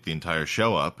just stink the entire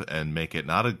show up and make it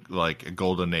not a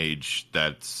golden age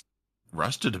that's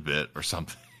rusted a bit or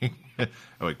something. Oh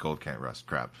wait, gold can't rust.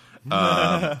 Crap.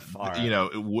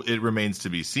 It remains to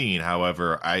be seen.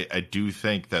 However, I do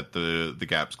think that the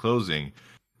gap's closing,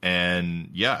 and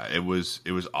yeah, it was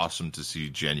awesome to see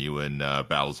genuine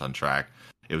battles on track.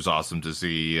 It was awesome to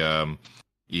see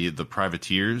the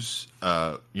privateers.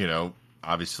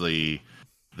 Obviously,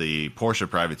 the Porsche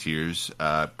privateers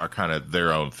are kind of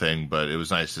their own thing, but it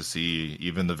was nice to see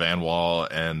even the Van Wall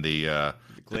and the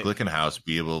Glickenhaus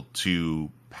be able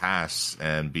to pass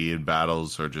and be in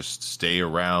battles or just stay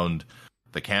around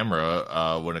the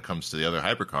camera when it comes to the other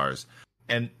hypercars.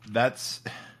 And that's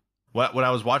when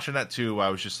I was watching that too, I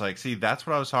was just like, see, that's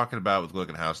what I was talking about with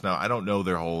Glickenhaus. Now, I don't know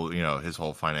their whole, his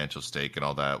whole financial stake and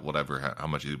all that, whatever, how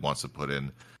much he wants to put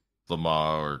in Le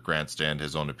Mans or grandstand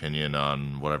his own opinion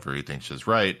on whatever he thinks is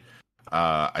right.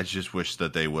 I just wish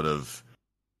that they would have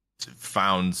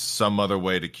found some other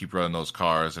way to keep running those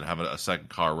cars and have a second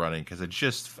car running, because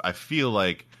I feel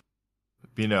like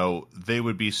they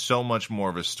would be so much more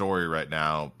of a story right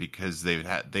now because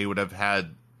they would have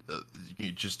had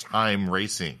just time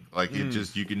racing. Like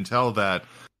you can tell that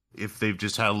if they've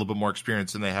just had a little bit more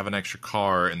experience and they have an extra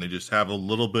car and they just have a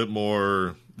little bit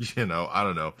more I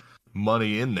don't know,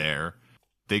 money in there,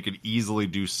 they could easily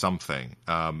do something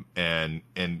and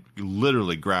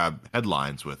literally grab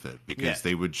headlines with it, because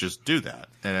they would just do that.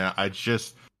 And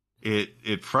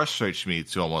it frustrates me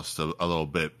to almost a little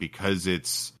bit, because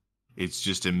it's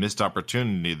just a missed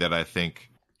opportunity that I think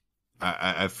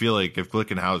I feel like if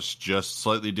Glickenhaus just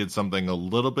slightly did something a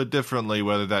little bit differently,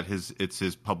 whether it's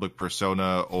his public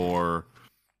persona or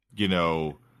you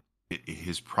know,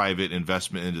 his private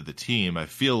investment into the team, I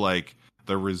feel like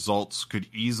the results could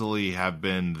easily have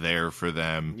been there for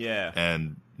them. Yeah.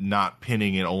 And not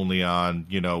pinning it only on,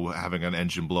 you know, having an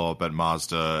engine blow up at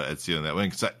Mazda at sealing that win.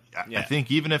 Because I think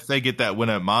even if they get that win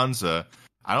at Monza,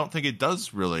 I don't think it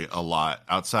does really a lot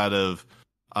outside of,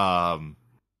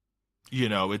 you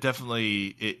know, it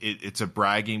definitely, it's a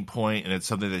bragging point and it's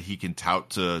something that he can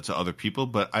tout to other people.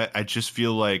 But I just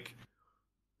feel like,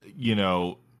 you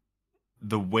know,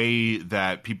 the way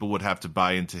that people would have to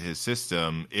buy into his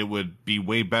system, it would be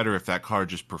way better if that car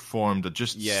just performed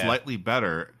just slightly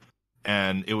better.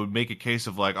 And it would make a case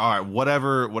of like, all right,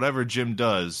 whatever Jim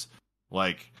does,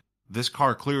 like this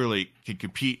car clearly can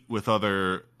compete with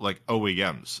other like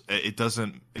OEMs. It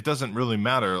doesn't really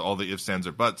matter all the ifs, ands,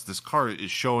 or buts. This car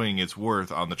is showing its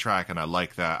worth on the track, and I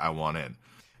like that. I want in.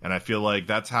 And I feel like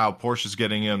that's how Porsche's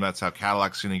getting in. That's how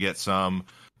Cadillac's going to get some.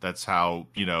 That's how,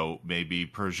 you know, maybe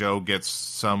Peugeot gets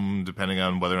some, depending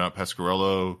on whether or not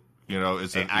Pescarolo, you know,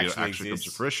 actually comes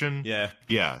to fruition. Yeah.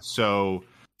 Yeah. So,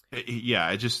 yeah,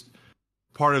 I just,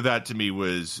 part of that to me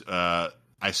was I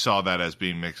saw that as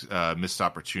being missed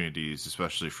opportunities,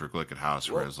 especially for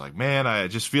Glickenhaus, where I was like, man, I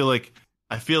just feel like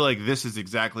this is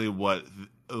exactly what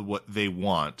they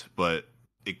want, but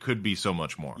it could be so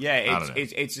much more. Yeah,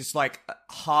 it's just like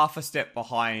half a step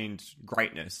behind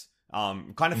greatness.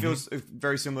 Kind of feels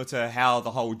very similar to how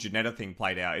the whole Ginetta thing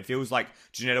played out. It feels like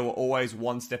Ginetta were always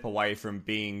one step away from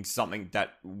being something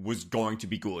that was going to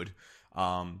be good.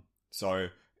 So,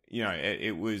 you know,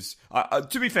 it was,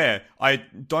 to be fair, I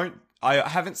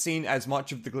haven't seen as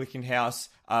much of the Glickenhaus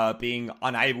being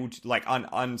unable to, like,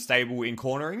 unstable in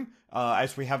cornering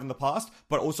as we have in the past.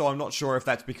 But also, I'm not sure if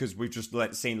that's because we've just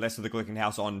seen less of the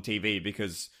Glickenhaus on TV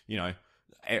because, you know,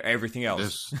 everything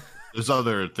else. There's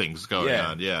other things going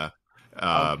on, yeah.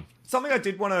 Something I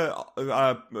did want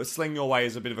to sling your way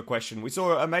as a bit of a question. We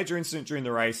saw a major incident during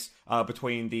the race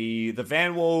between the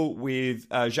van wall with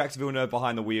Jacques Villeneuve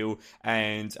behind the wheel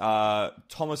and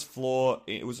Thomas Floor.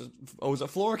 Was it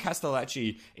Floor or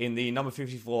Castellacci in the number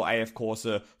 54 AF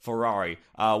Corsa Ferrari,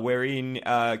 wherein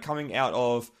coming out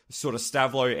of sort of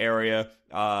Stavlo area,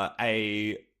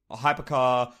 a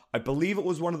Hypercar, I believe it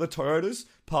was one of the Toyotas,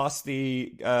 past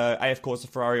the AF Corsa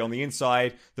Ferrari on the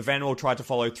inside. The van wall tried to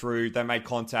follow through. They made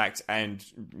contact and,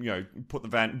 you know, put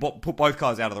both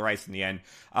cars out of the race in the end.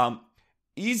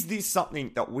 Is this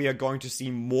something that we are going to see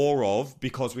more of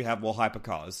because we have more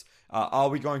hypercars? Are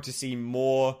we going to see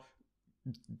more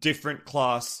different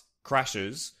class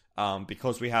crashes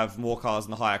because we have more cars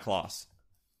in the higher class?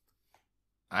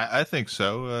 I think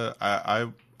so.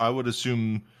 I would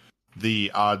assume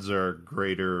the odds are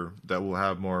greater that we'll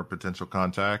have more potential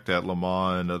contact at Le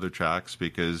Mans and other tracks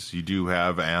because you do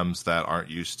have AMs that aren't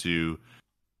used to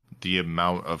the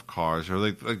amount of cars or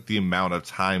like the amount of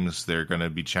times they're going to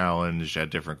be challenged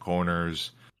at different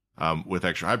corners with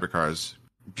extra hypercars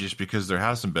just because there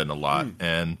hasn't been a lot.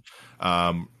 And,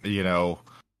 you know,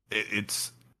 I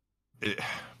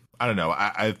don't know.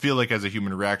 I feel like as a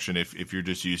human reaction, if you're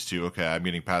just used to, okay, I'm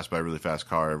getting passed by a really fast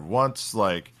car once,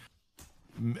 like,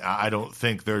 I don't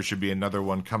think there should be another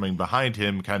one coming behind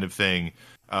him kind of thing.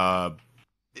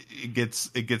 It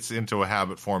gets into a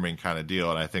habit forming kind of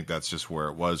deal. And I think that's just where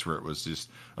it was just,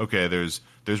 okay, there's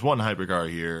one hypercar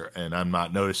here and I'm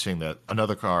not noticing that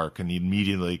another car can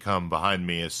immediately come behind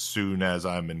me as soon as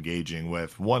I'm engaging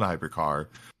with one hypercar.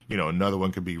 You know, another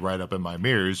one could be right up in my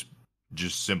mirrors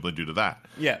just simply due to that.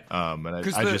 Yeah. And I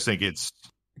just think it's,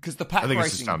 because the pack racing,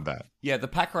 it's just not bad. Yeah, the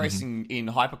pack racing in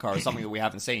Hypercar is something that we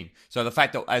haven't seen. So the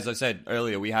fact that, as I said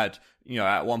earlier, we had, you know,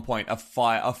 at one point a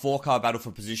 4-car battle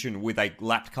for position with a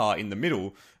lapped car in the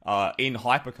middle in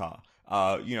Hypercar.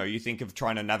 You know, you think of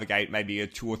trying to navigate maybe a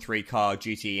 2 or 3 car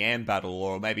GTE-Am battle,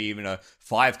 or maybe even a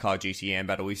 5-car GTE-Am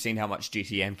battle. We've seen how much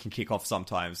GTE-Am can kick off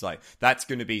sometimes. Like, that's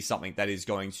going to be something that is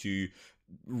going to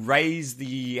raise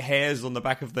the hairs on the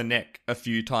back of the neck a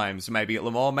few times, maybe at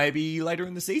Le Mans, maybe later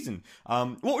in the season.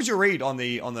 What was your read on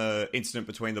the incident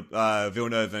between the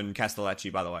Villeneuve and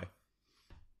Castellacci, by the way?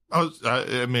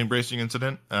 I mean, racing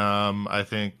incident. I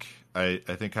think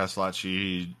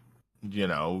Castellacci, you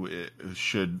know,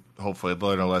 should hopefully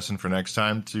learn a lesson for next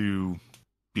time to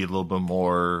be a little bit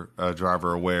more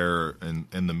driver aware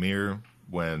in the mirror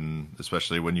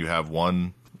especially when you have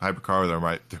one hypercar.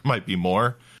 There might be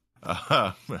more.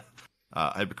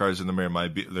 Hypercars in the mirror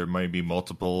there might be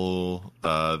multiple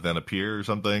than appear or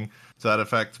something to that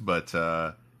effect. But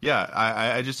yeah,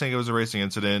 I just think it was a racing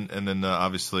incident, and then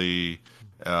obviously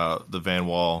the Van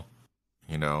Wall,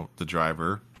 you know, the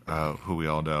driver, who we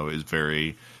all know is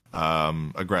very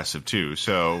aggressive too.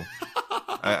 So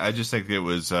I just think it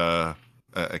was a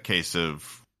case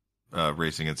of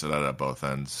racing incident at both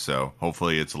ends. So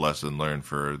hopefully it's a lesson learned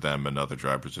for them and other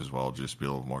drivers as well. Just be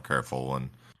a little more careful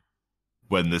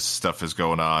when this stuff is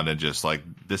going on, and just like,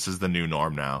 this is the new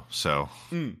norm now. So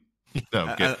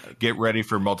get ready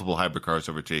for multiple hypercars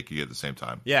overtaking you at the same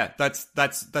time. Yeah, that's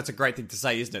a great thing to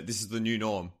say, isn't it? This is the new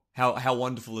norm. How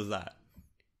wonderful is that?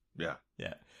 Yeah.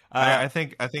 Yeah. I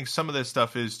think some of this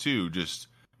stuff is too just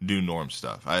new norm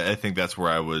stuff. I think that's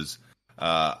where I was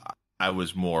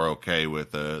more okay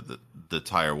with the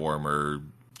tire warmer,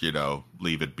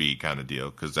 leave it be kind of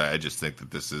deal, because I just think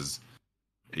that this is,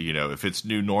 if it's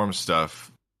new norm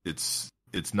stuff, it's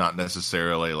not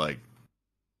necessarily like,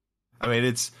 I mean,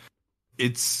 it's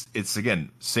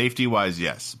again, safety wise,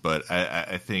 yes, but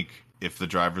I think if the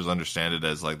drivers understand it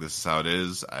as like, this is how it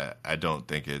is, I don't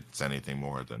think it's anything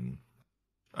more than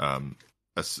a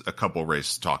couple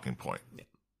race talking point. Yeah.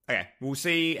 Okay, we'll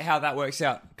see how that works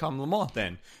out come Le Mans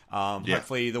then.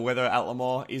 Hopefully the weather at Le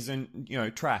Mans isn't,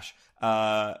 trash.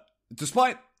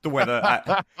 Despite the weather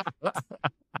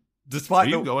Are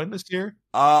you going this year?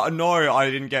 No, I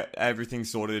didn't get everything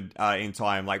sorted in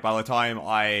time. Like, by the time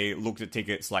I looked at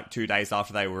tickets, like 2 days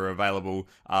after they were available,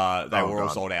 they were all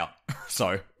sold out.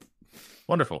 So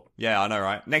wonderful. Yeah, I know,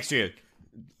 right? Next year,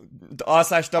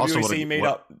 r/WEC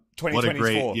meetup 2024. What a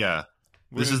great, yeah.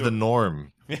 This is the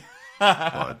norm.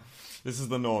 This is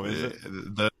the norm, is it?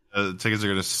 The tickets are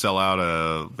going to sell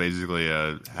out basically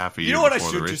a half a year. You know what I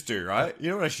should just do, right? You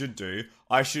know what I should do?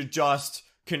 I should just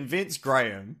convince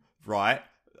Graham, right,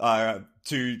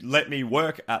 to let me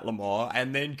work at Le Mans,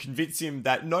 and then convince him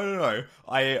that no,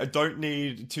 I don't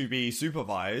need to be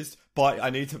supervised, but I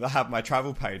need to have my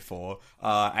travel paid for,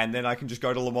 and then I can just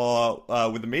go to Le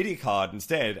Mans with a media card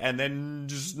instead, and then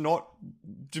just not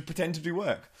to pretend to do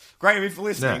work. Graham, if you're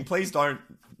listening, please don't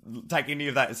take any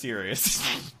of that serious.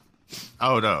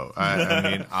 Oh no, I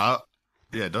mean,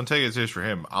 don't take it serious for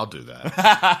him. I'll do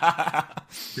that.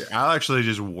 I'll actually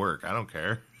just work. I don't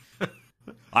care.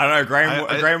 I don't know.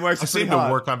 Graham works. I seem to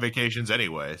work on vacations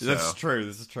anyway. So. This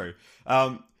is true.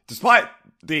 Despite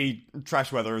the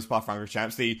trash weather of Spa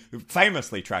Francorchamps, the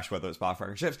famously trash weather at Spa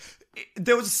Francorchamps,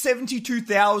 there was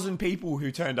 72,000 people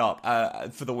who turned up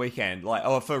for the weekend,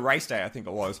 or for race day, I think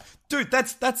it was. Dude,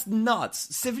 that's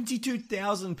nuts.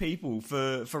 72,000 people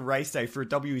for race day for a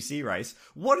WEC race.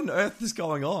 What on earth is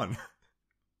going on?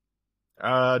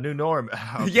 New norm.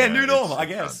 Okay, new norm, I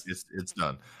guess. It's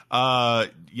done.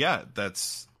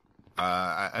 That's.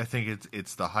 I think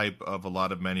it's the hype of a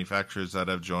lot of manufacturers that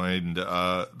have joined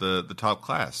the top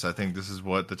class. I think this is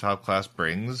what the top class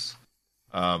brings,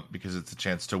 because it's a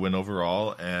chance to win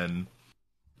overall, and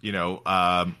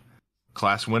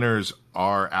class winners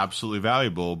are absolutely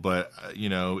valuable. But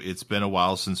it's been a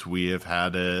while since we have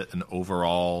had an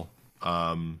overall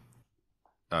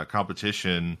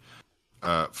competition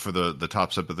for the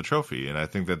top step of the trophy, and I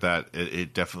think that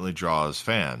it definitely draws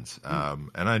fans.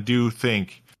 And I do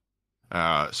think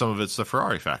some of it's the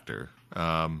Ferrari factor,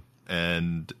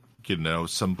 and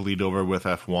some bleed over with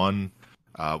F1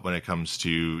 when it comes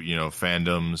to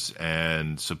fandoms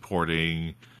and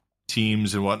supporting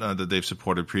teams and whatnot that they've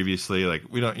supported previously. Like,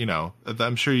 we don't,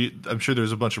 I'm sure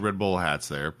there's a bunch of Red Bull hats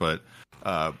there, but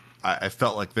I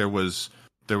felt like there was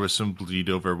some bleed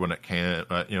over when it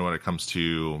when it comes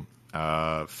to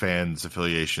fans'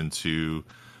 affiliation to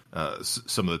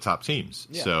some of the top teams.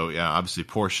 Yeah. So obviously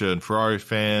Porsche and Ferrari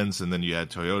fans, and then you had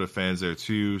Toyota fans there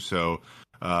too. So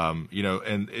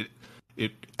and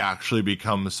it actually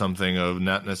becomes something of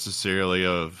not necessarily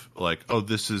of like, oh,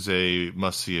 this is a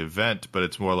must-see event, but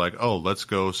it's more like, oh, let's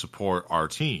go support our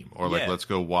team, or like, let's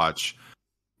go watch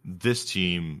this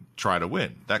team try to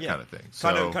win, that kind of thing.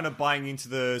 So kind of buying into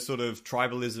the sort of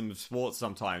tribalism of sports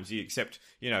sometimes. Except,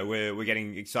 we're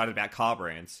getting excited about car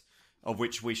brands, of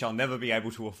which we shall never be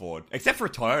able to afford, except for a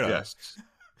Toyota. Yes.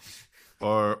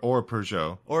 or a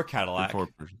Peugeot. Or a Cadillac.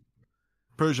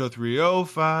 Peugeot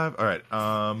 305. All right.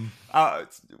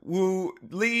 We'll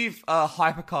leave a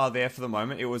Hypercar there for the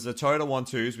moment. It was a Toyota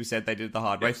 1-2, as we said. They did the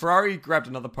hard way. Ferrari grabbed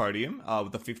another podium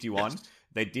with the 51. Yes.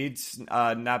 They did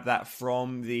nab that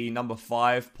from the number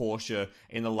 5 Porsche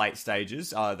in the late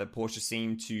stages. The Porsche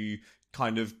seemed to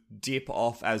kind of dip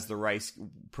off as the race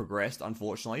progressed,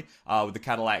 unfortunately, with the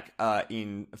Cadillac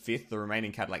in 5th, the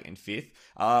remaining Cadillac in 5th.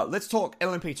 Let's talk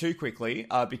LMP2 quickly,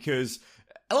 because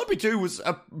LMP2 was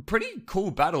a pretty cool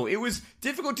battle. It was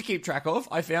difficult to keep track of,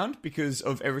 I found, because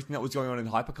of everything that was going on in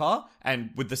Hypercar, and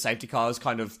with the safety cars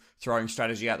kind of throwing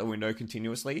strategy out the window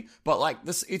continuously. But like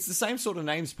this, it's the same sort of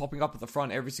names popping up at the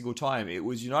front every single time. It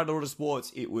was United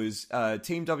Autosports, it was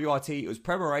Team WRT, it was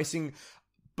Prema Racing.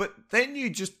 But then you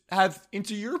just have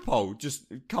Inter Europol just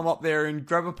come up there and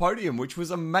grab a podium, which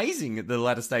was amazing at the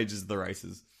latter stages of the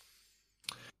races.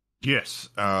 Yes,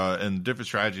 and different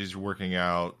strategies are working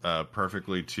out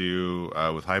perfectly too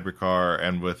with Hypercar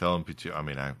and with LMP2. I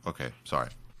mean, sorry,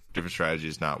 different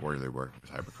strategies not where they work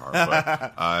with Hypercar,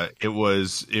 but it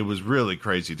was really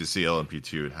crazy to see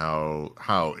LMP2 and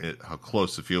how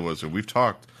close the field was. And we've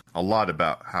talked a lot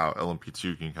about how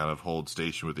LMP2 can kind of hold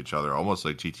station with each other, almost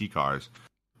like GT cars.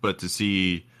 But to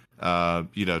see, down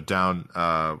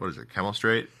what is it, Camel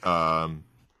Straight, and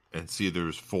see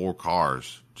there's 4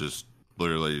 cars just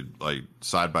literally like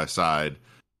side by side,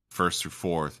 first through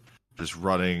fourth, just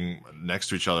running next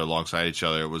to each other, alongside each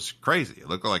other. It was crazy. It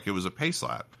looked like it was a pace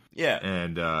lap. Yeah.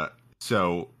 And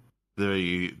so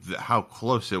the how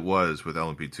close it was with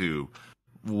LMP2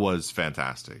 was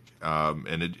fantastic.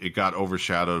 And it got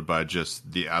overshadowed by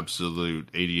just the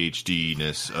absolute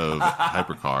ADHD-ness of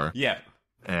Hypercar. Yeah.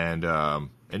 And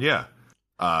yeah.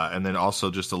 And then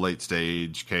also just the late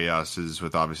stage chaoses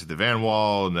with obviously the van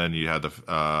wall, and then you had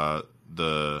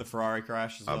the Ferrari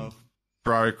crash as well.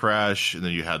 Ferrari crash, and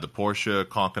then you had the Porsche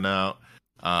conking out,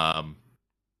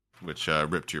 which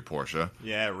ripped your Porsche.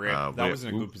 Yeah, rip. That was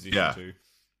in a good position too.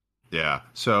 Yeah.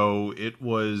 So it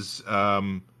was,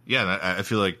 and I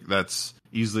feel like that's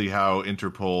easily how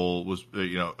Interpol was,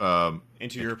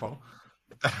 Inter-Europol.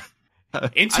 Interpol. I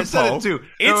said it too.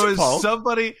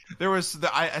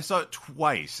 I saw it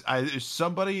twice.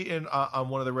 Somebody on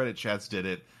one of the Reddit chats did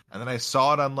it, and then I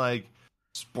saw it on like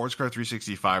Sportscar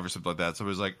 365 or something like that. So it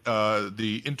was like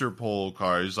the Interpol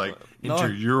car is like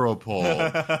Inter-Europol.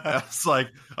 I was like,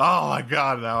 oh my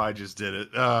god, now I just did it.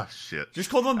 Oh shit. Just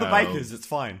call them the Bakers, it's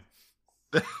fine.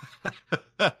 But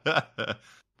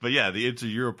yeah, the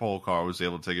Inter-Europol car was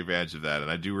able to take advantage of that. And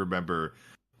I do remember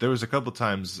there was a couple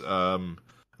times, I'm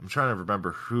trying to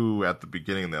remember who at the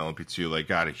beginning of the LMP2 like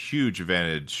got a huge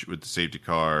advantage with the safety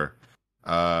car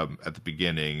at the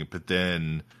beginning, but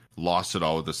then lost it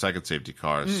all with the second safety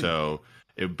car. So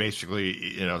it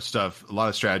basically, a lot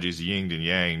of strategies yinged and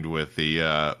yanged with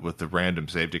the random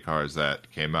safety cars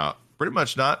that came out, pretty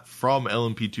much not from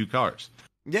LMP2 cars.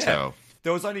 Yeah. So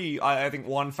there was only, I think,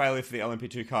 one failure for the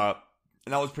LMP2 car,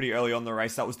 and that was pretty early on in the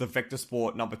race. That was the Vector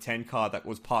Sport number 10 car that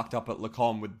was parked up at Le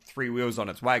Combe with 3 wheels on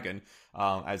its wagon,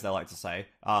 as they like to say.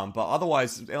 But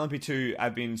otherwise, LMP2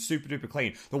 have been super duper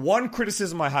clean. The one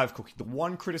criticism I have,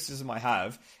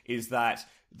 is that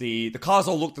the cars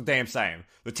all look the damn same.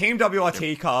 The Team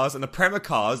WRT cars and the Prema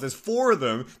cars, there's 4 of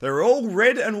them. They're all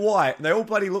red and white, and they all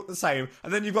bloody look the same.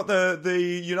 And then you've got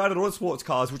the United Autosports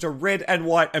cars, which are red and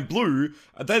white and blue.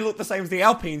 And they look the same as the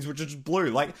Alpines, which are just blue.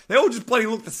 Like, they all just bloody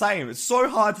look the same. It's so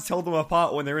hard to tell them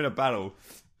apart when they're in a battle.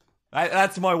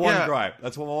 That's my one gripe.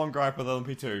 That's my one gripe with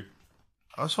LMP2.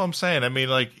 That's what I'm saying. I mean,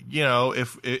 like,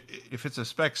 if it's a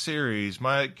spec series,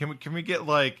 can we get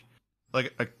like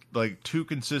 2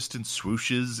 consistent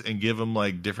swooshes and give them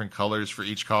like different colors for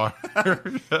each car?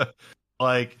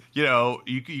 Like,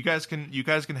 you guys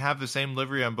can have the same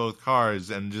livery on both cars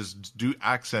and just do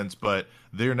accents, but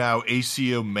they're now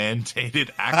ACO mandated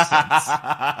accents.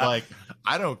 Like,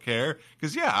 I don't care,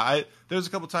 because there was a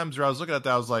couple times where I was looking at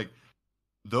that, I was like,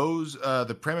 those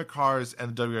the Prema cars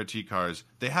and the WRT cars,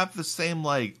 they have the same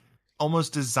like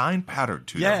almost design pattern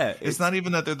to them. It's not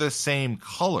even that they're the same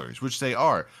colors, which they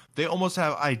are. They almost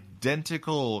have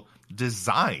identical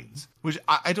designs, which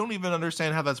I don't even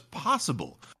understand how that's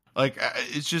possible. Like,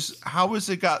 it's just, how has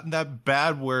it gotten that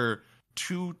bad where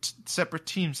 2 separate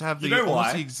teams have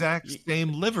almost the exact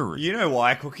same livery? You know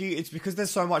why, Cookie? It's because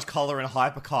there's so much color in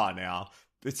Hypercar now.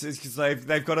 It's because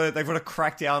they've got to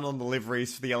crack down on the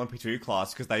liveries for the LMP2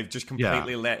 class, because they've just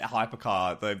completely let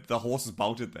Hypercar, the horses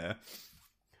bolted there.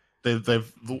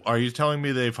 Are you telling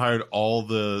me they've hired all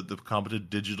the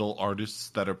competent digital artists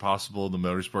that are possible in the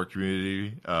motorsport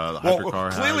community?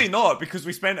 Hypercar clearly not, because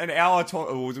we spent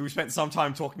we spent some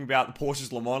time talking about the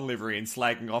Porsche's Le Mans livery and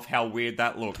slagging off how weird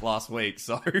that looked last week.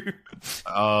 So,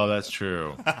 oh, that's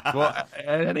true. Well,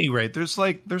 at any rate, there's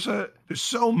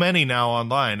so many now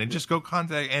online, and just go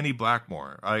contact Andy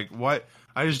Blackmore. Like, what?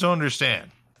 I just don't understand.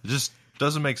 It just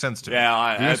doesn't make sense to me.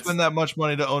 Yeah, you spend that much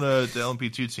money to own the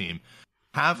LMP2 team.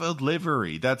 Have a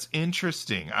livery. That's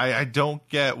interesting. I don't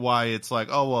get why it's like,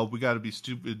 oh, well, we got to be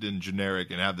stupid and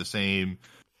generic and have the same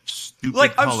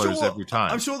stupid colors every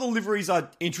time. I'm sure the liveries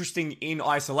are interesting in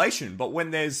isolation, but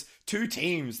when there's 2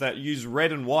 teams that use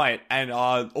red and white and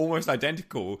are almost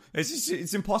identical,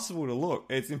 it's impossible to look.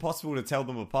 It's impossible to tell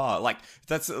them apart. Like,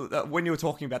 that's when you were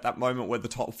talking about that moment where the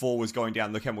top 4 was going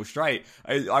down the Kemmel Straight.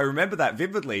 I remember that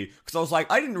vividly, because I was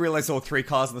like, I didn't realize there were 3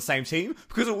 cars in the same team,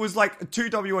 because it was like 2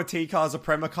 WRT cars, a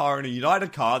Prema car, and a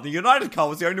United car. The United car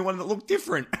was the only one that looked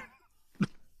different.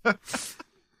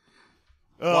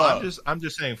 Well, I'm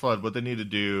just saying, Flood, what they need to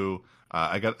do,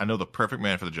 I know the perfect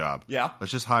man for the job. Yeah.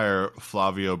 Let's just hire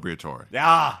Flavio Briatore.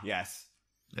 Ah, yes.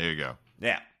 There you go.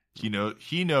 Yeah. He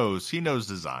knows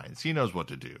designs. He knows what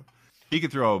to do. He can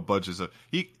throw a bunch of stuff.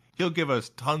 He'll give us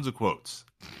tons of quotes,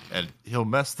 and he'll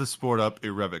mess the sport up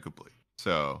irrevocably.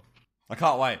 So I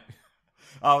can't wait.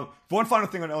 One final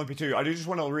thing on LMP2, I do just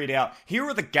want to read out. Here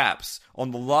are the gaps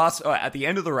on the last, at the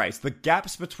end of the race, the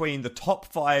gaps between the top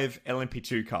 5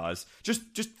 LMP2 cars.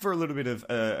 Just for a little bit of,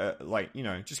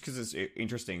 just because it's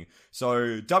interesting.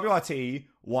 So WRT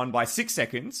won by 6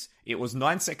 seconds. It was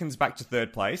 9 seconds back to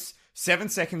third place. 7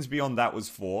 seconds beyond that was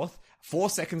fourth. 4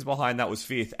 seconds behind that was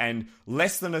fifth. And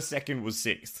less than a second was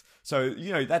sixth. So,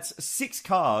 that's 6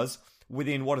 cars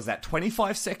within,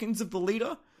 25 seconds of the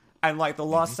leader? And, the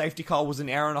last safety car was an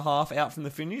hour and a half out from the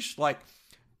finish.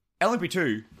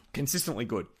 LMP2, consistently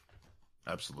good.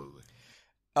 Absolutely.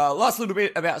 Last little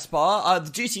bit about Spa.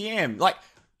 The GTE-Am.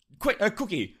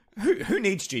 Cookie, who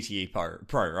needs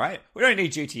GTE-Pro, right? We don't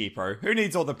need GTE-Pro. Who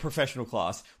needs all the professional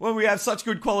class? When we have such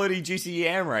good quality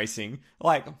GTE-Am racing.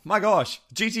 My gosh,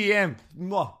 GTE-Am.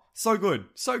 So good.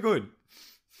 So good.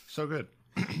 So good.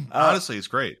 Honestly, it's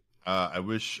great. I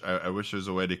wish there was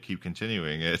a way to keep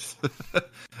continuing it,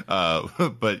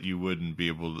 but you wouldn't be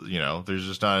able to. There's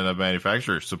just not enough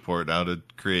manufacturer support now to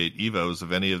create Evos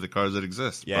of any of the cars that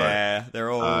exist. Yeah, they're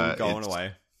all going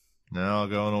away. They're all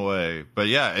going away. But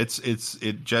yeah,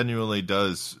 it genuinely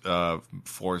does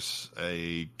force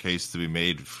a case to be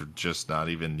made for just not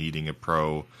even needing a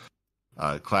pro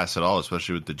class at all,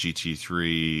 especially with the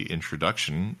GT3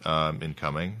 introduction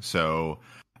incoming. So.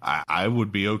 I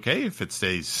would be okay if it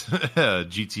stays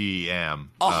GTE-Am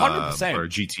 100% or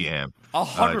GTE-Am,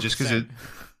 100%. Just because it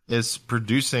is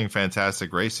producing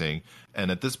fantastic racing, and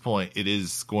at this point, it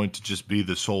is going to just be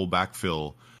the sole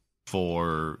backfill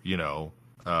for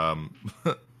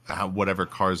whatever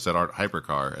cars that aren't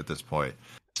hypercar at this point.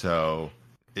 So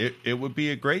it would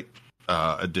be a great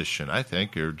addition, I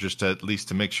think, or just at least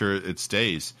to make sure it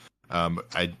stays.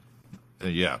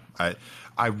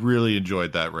 I really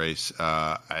enjoyed that race.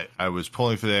 I was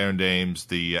pulling for the Aaron Dames.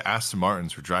 The Aston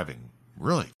Martins were driving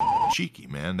really cheeky,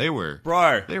 man. They were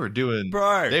what?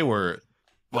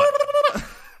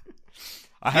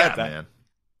 I heard that. Man.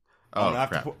 I'm gonna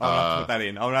have to put that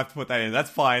in. I'm gonna have to put that in.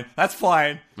 That's fine.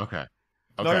 Okay.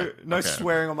 No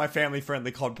swearing on my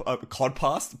family-friendly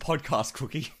podcast,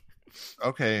 Cookie.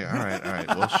 Okay, all right.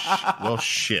 Well,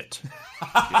 shit.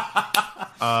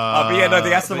 But yeah, no,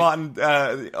 the Aston Martin,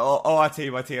 ORT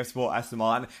by TF Sport Aston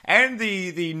Martin, and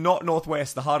the not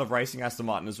Northwest, the Heart of Racing Aston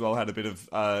Martin as well, had a bit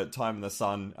of time in the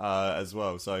sun as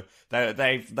well. So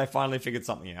they finally figured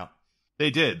something out. They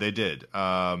did.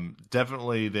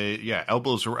 Definitely,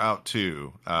 elbows were out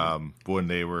too when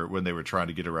they were trying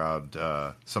to get around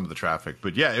some of the traffic.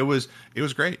 But yeah, it was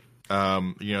great.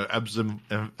 Ebbs and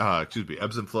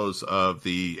flows of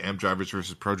the Am drivers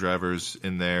versus pro drivers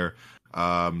in there.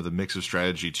 The mix of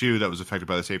strategy too that was affected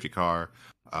by the safety car,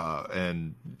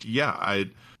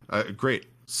 great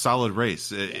solid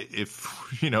race.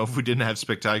 If we didn't have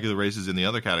spectacular races in the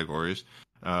other categories,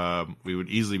 we would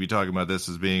easily be talking about this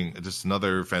as being just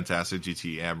another fantastic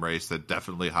GTE-Am race that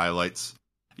definitely highlights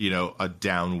a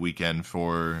down weekend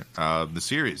for the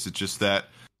series. It's just that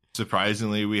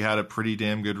surprisingly, we had a pretty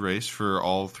damn good race for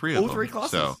all three of them. All three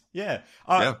classes. So, yeah.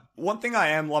 One thing I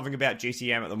am loving about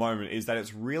GTE-Am at the moment is that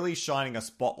it's really shining a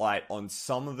spotlight on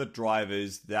some of the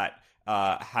drivers that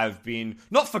have been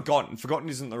not forgotten. Forgotten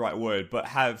isn't the right word, but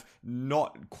have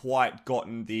not quite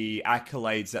gotten the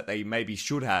accolades that they maybe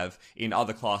should have in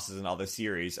other classes and other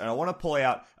series. And I want to pull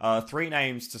out 3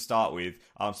 names to start with.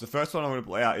 So the first one I want to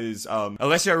pull out is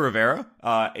Alessio Rivera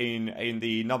in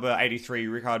the number 83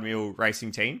 Ricard Mille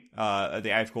racing team,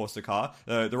 the AF Corsa car,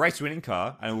 the race-winning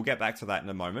car, and we'll get back to that in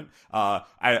a moment.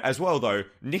 As well, though,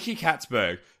 Nicky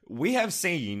Katzberg. We have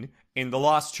seen in the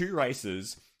last 2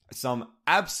 races some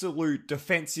absolute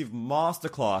defensive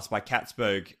masterclass by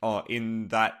Katzberg in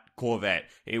that Corvette.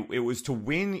 It was to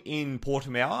win in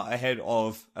Portimao ahead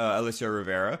of Alessio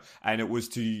Rivera, and it was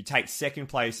to take second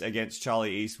place against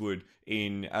Charlie Eastwood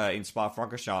in Spa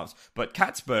Francorchamps. But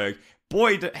Katzberg,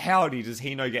 boy, howdy, does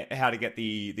he know how to get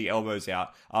the elbows out.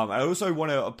 I also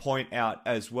want to point out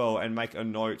as well and make a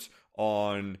note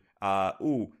on...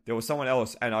 there was someone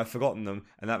else and I've forgotten them,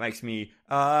 and that makes me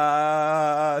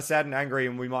sad and angry,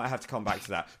 and we might have to come back to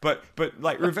that. But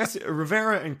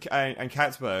Rivera and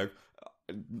Katzberg,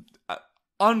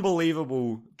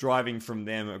 unbelievable driving from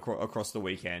them across the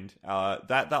weekend.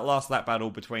 That last lap battle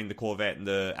between the Corvette and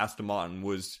the Aston Martin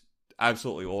was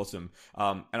absolutely awesome.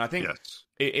 And I think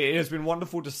it has been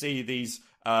wonderful to see these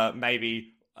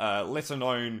maybe lesser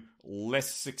known,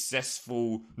 less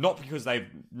successful, not because they've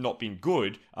not been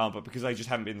good, but because they just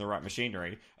haven't been the right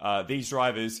machinery. These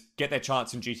drivers get their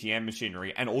chance in GTE-Am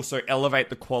machinery and also elevate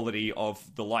the quality of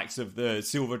the likes of the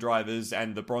silver drivers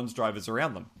and the bronze drivers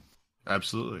around them.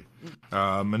 Absolutely.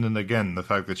 And then again, the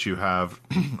fact that you have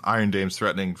Iron Dames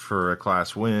threatening for a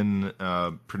class win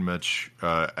pretty much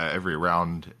every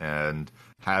round, and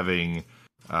having,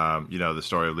 the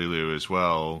story of Lilu as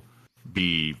well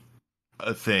be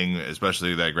a thing,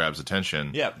 especially that grabs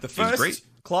attention. Yeah, the first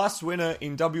class winner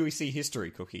in WEC history,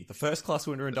 Cookie. The first class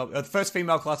winner in the first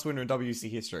female class winner in WEC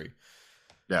history.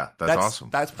 Yeah, that's awesome.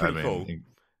 That's pretty cool.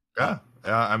 Yeah.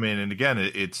 And again,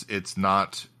 it's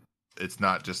not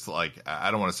just like, I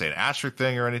don't want to say an asterisk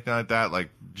thing or anything like that. Like,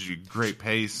 great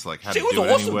pace. Like, how to do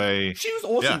it anyway. She was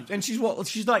awesome. Yeah. And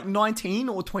she's like 19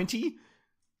 or 20.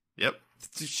 Yep.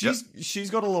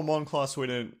 She's got a Le Mans class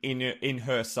winner in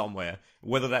her somewhere,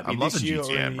 whether that be this year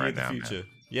or in the future. Man.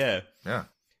 Yeah. Yeah.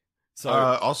 So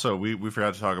also, we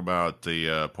forgot to talk about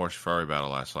the Porsche Ferrari battle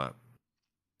last lap.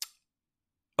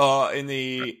 In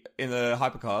the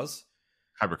Hypercars.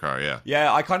 Hypercar, yeah.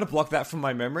 Yeah, I kind of blocked that from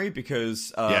my memory because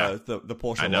the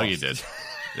Porsche I know lost. you did.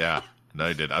 Yeah, no,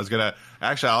 you did. I was gonna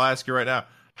actually. I'll ask you right now.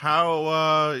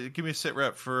 How? Give me a sit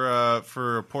rep for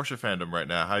Porsche fandom right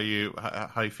now. How you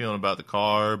feeling about the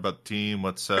car, about the team?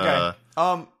 What's okay?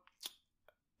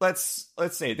 Let's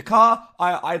see the car.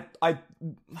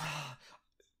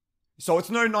 So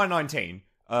it's no 919.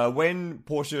 When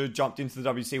Porsche jumped into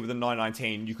the WC with a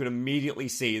 919, you could immediately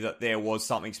see that there was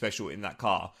something special in that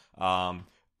car.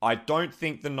 I don't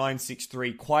think the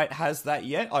 963 quite has that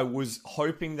yet. I was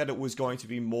hoping that it was going to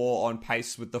be more on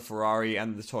pace with the Ferrari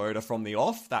and the Toyota from the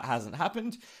off. That hasn't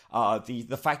happened.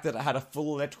 The fact that it had a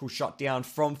full electrical shutdown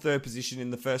from third position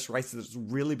in the first race that's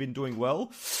really been doing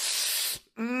well.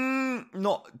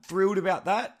 Not thrilled about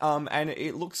that. And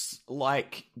it looks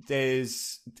like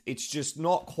it's just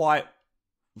not quite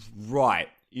right.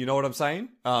 You know what I'm saying?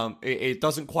 It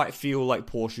doesn't quite feel like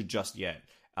Porsche just yet.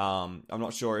 I'm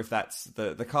not sure if that's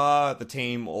the car, the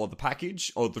team, or the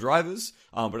package, or the drivers,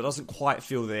 but it doesn't quite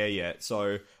feel there yet.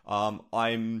 So I'm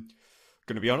going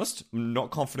to be honest, I'm not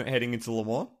confident heading into Le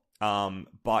Mans,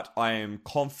 but I am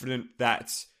confident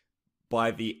that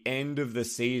by the end of the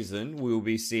season, we'll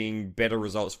be seeing better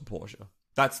results from Porsche.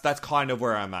 That's kind of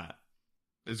where I'm at.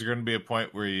 Is there going to be a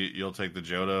point where you'll take the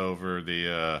Jota over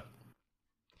the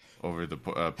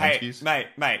Penske's? Hey,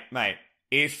 mate,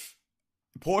 if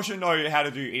Porsche know how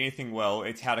to do anything well,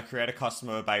 it's how to create a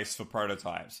customer base for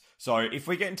prototypes. So if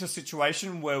we get into a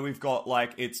situation where we've got,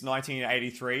 like, it's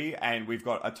 1983 and we've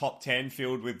got a top 10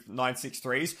 filled with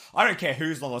 963s, I don't care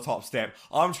who's on the top step,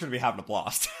 I'm just going to be having a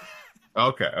blast.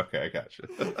 Okay, I gotcha.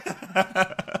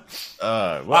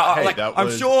 I'm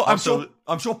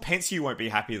sure Penske won't be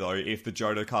happy though if the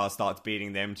Jota car starts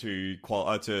beating them to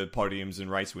podiums and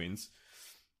race wins.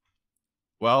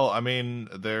 Well, I mean,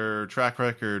 their track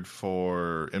record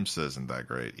for IMSA isn't that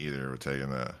great either. We're taking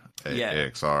the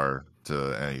AXR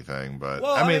to anything, but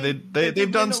well, I mean,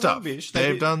 they've done stuff. They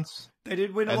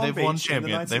did win a Long Beach.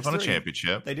 They've won a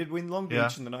championship. They did win Long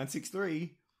Beach in the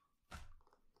 963.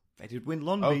 They did win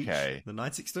Long Beach, the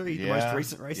 963, the most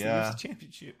recent race in the IMSA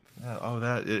Championship.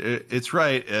 It's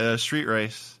right, street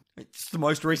race. It's the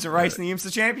most recent race in the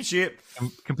IMSA Championship.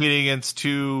 Competing against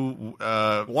two...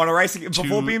 won a race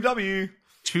before BMW.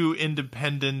 Two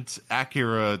independent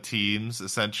Acura teams,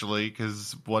 essentially,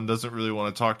 because one doesn't really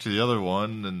want to talk to the other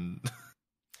one, and...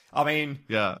 I mean...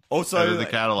 Yeah. Also... the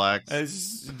Cadillacs.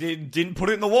 Didn't put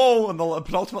it in the wall on the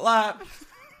penultimate lap.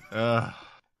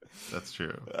 That's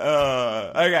true.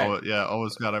 Okay.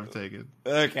 Almost got overtaken.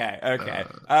 Okay.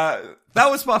 That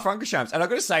was Spa Francorchamps, and I've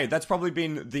got to say, that's probably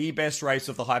been the best race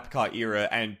of the Hypercar era,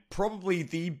 and probably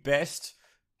the best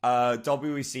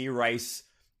WEC race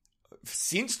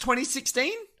since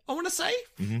 2016, I want to say.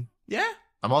 Mm-hmm. Yeah.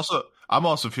 I'm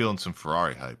also feeling some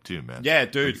Ferrari hype too, man. Yeah,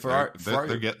 dude. Ferrari,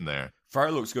 they're getting there.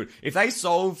 Ferrari looks good. If they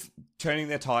solve turning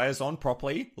their tires on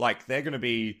properly, like, they're going to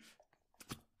be...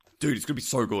 Dude, it's going to be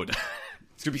so good.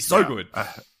 It's going to be so good.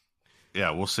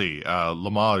 Yeah, we'll see.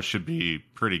 Le Mans should be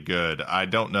pretty good. I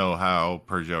don't know how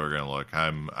Peugeot are going to look.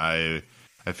 I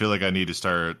feel like I need to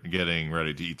start getting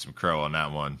ready to eat some crow on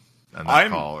that one and that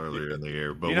call earlier in the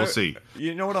year, but we'll see.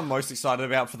 You know what I'm most excited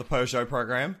about for the Peugeot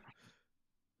program?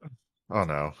 Oh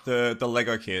no, the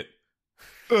Lego kit.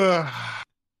 Like,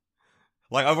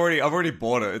 I've already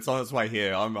bought it. It's on its way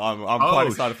here. I'm quite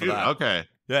excited for that. Okay.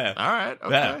 Yeah. All right.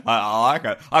 Okay. Yeah, I like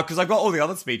it. Because I've got all the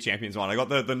other Speed Champions one. I got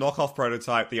the knockoff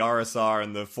prototype, the RSR,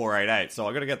 and the 488. So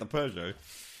I got to get the Peugeot.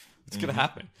 It's going to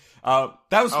happen.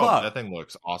 That was Spa. That thing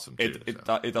looks awesome too.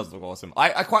 It does look awesome.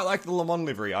 I quite like the Le Mans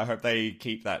livery. I hope they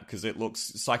keep that because it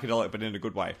looks psychedelic, but in a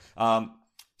good way.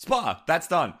 Spa, that's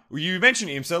done. You mentioned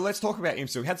IMSA. Let's talk about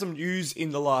IMSA. We had some news in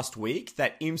the last week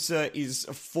that IMSA is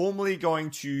formally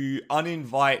going to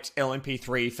uninvite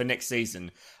LMP3 for next season.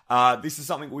 This is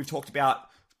something we've talked about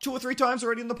 2 or 3 times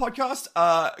already in the podcast.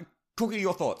 Cookie,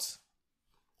 your thoughts?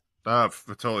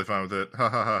 Totally fine with it. Ha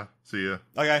ha ha. See ya.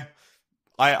 Okay.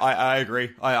 I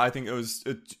agree. I think it was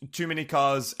too many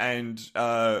cars and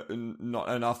not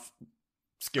enough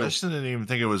skill. I just didn't even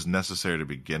think it was necessary to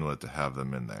begin with to have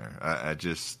them in there. I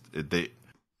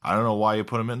don't know why you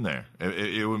put them in there.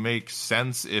 It would make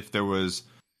sense if there was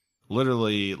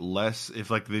literally less. If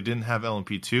like they didn't have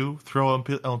LMP2, throw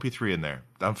LMP3 in there.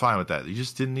 I'm fine with that. You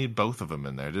just didn't need both of them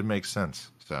in there. It didn't make sense.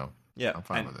 So yeah, I'm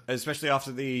fine with it. Especially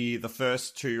after the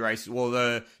first 2 races, well,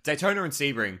 the Daytona and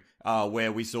Sebring,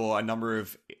 where we saw a number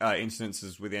of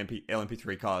instances with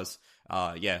LMP3 cars.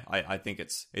 I think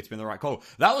it's been the right call.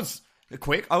 That was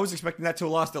quick. I was expecting that to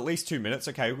last at least 2 minutes.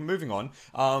 Okay, we're moving on.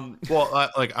 I'm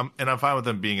fine with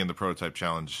them being in the prototype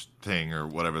challenge thing or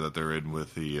whatever that they're in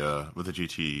with the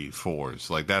GT4s.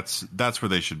 Like that's where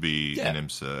they should be in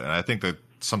IMSA, and I think that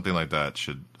something like that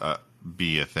should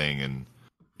be a thing in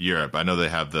Europe. I know they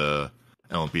have the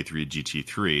LMP3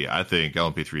 GT3. I think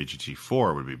LMP3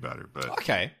 GT4 would be better, but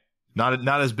okay,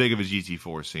 not as big of a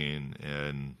GT4 scene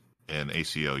in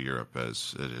ACO Europe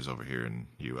as it is over here in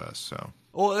US. So.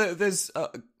 Well, there's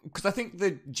because I think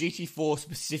the GT4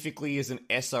 specifically is an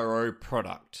SRO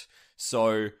product.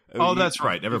 So that's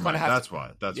right. Never mind. That's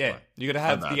why. You got to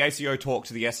have the ACO talk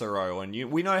to the SRO,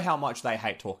 and we know how much they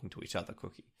hate talking to each other.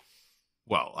 Cookie.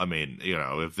 Well, I mean,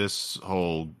 if this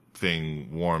whole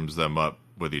thing warms them up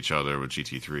with each other with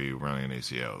GT3 running an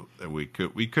ACO, we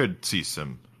could see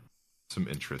some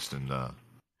interest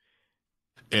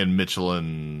in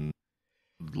Michelin.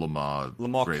 Le Mans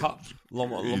Cup.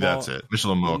 That's it.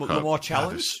 Michelin Le Mans Cup. Le Mans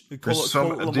Challenge. Call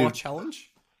it Le Mans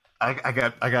Challenge. I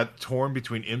got torn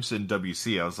between IMSA and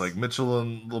WC. I was like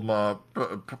Michelin Le Mans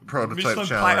prototype Michelin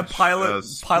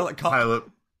challenge. Pilot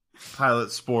Cup.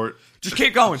 Pilot sport. Just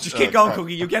keep going. Just keep going,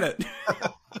 Cookie. You get it.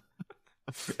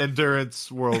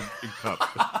 Endurance World Cup.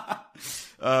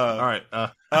 All right.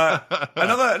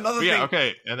 Another thing. Yeah.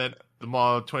 Okay. And then the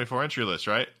Mans 24 entry list,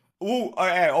 right? Oh,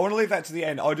 okay, I want to leave that to the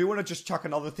end. I do want to just chuck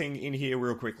another thing in here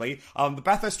real quickly. The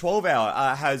Bathurst 12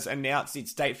 Hour has announced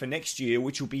its date for next year,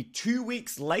 which will be 2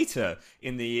 weeks later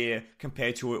in the year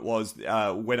compared to it was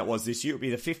when it was this year. It'll be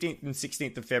the 15th and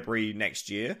 16th of February next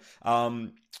year.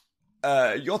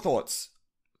 Your thoughts?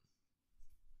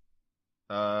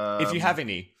 If you have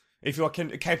any. If you're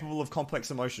capable of complex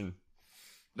emotion.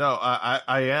 No,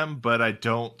 I am, but I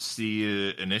don't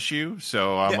see an issue.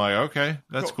 So I'm like, okay,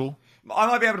 that's cool. I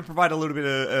might be able to provide a little bit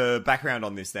of background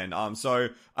on this then. So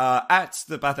at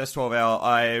the Bathurst 12 Hour,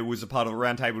 I was a part of a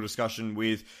roundtable discussion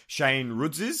with Shane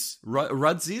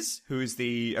Rudzis, who is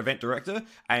the event director,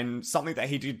 and something that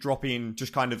he did drop in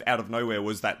just kind of out of nowhere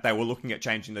was that they were looking at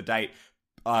changing the date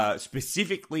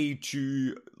specifically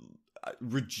to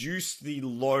reduce the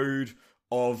load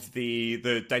of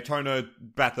the Daytona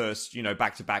Bathurst,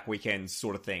 back-to-back weekends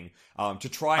sort of thing, to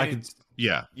try and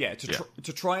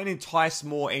to try and entice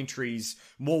more entries,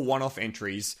 more one-off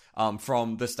entries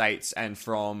from the States and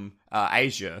from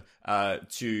Asia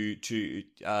to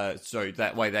so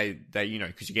that way they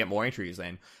because you get more entries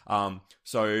then.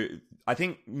 So I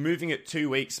think moving it 2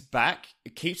 weeks back,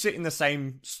 it keeps it in the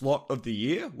same slot of the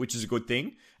year, which is a good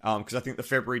thing. Because I think the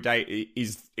February date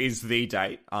is the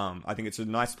date. I think it's a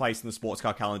nice place in the sports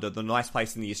car calendar, the nice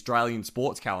place in the Australian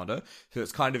sports calendar. So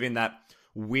it's kind of in that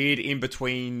weird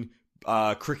in-between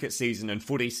cricket season and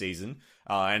footy season.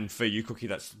 And for you, Cookie,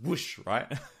 that's whoosh, right?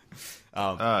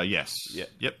 Yes. Yeah.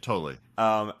 Yep, totally.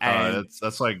 And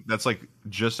that's like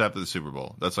just after the Super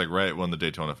Bowl. That's like right when the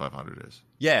Daytona 500 is.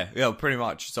 Yeah, pretty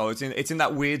much. So it's in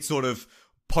that weird sort of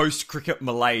post-cricket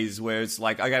malaise where it's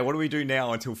like, okay, what do we do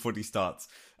now until footy starts?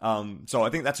 So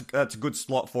I think that's a good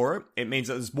slot for it. It means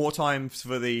that there's more time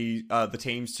for the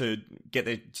teams to get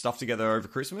their stuff together over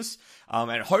Christmas,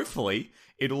 and hopefully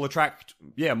it'll attract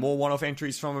more one-off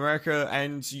entries from America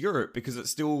and Europe because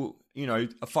it's still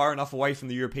far enough away from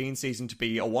the European season to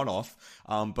be a one-off,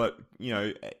 but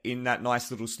in that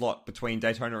nice little slot between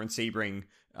Daytona and Sebring.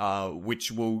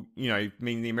 Which will,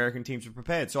 mean the American teams are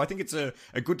prepared. So I think it's a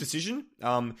good decision.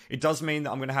 It does mean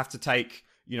that I'm going to have to take,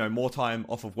 more time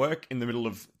off of work in the middle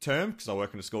of term because I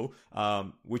work in a school,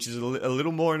 which is a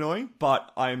little more annoying, but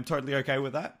I'm totally okay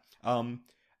with that.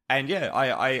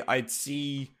 I'd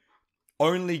see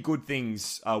only good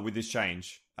things with this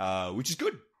change, which is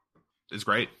good. It's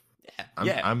great.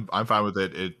 I'm fine with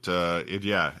it.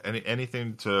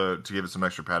 Anything to give it some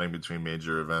extra padding between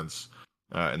major events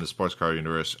in the sports car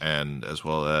universe, and as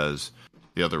well as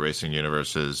the other racing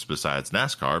universes besides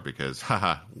NASCAR, because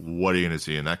what are you going to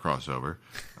see in that crossover?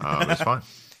 It's fine.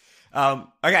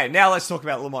 Okay, now let's talk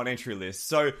about Le Mans entry list.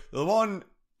 So Le Mans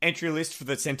entry list for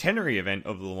the centenary event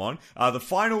of Le Mans, the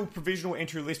final provisional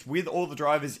entry list with all the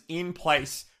drivers in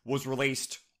place was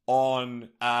released on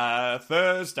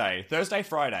Thursday,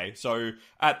 Friday. So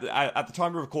at the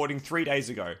time of recording, 3 days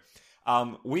ago,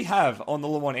 we have on the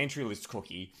Le Mans entry list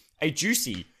cookie a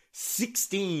juicy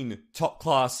 16 top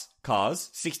class cars,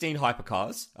 16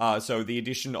 hypercars. So the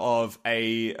addition of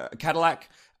a Cadillac,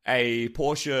 a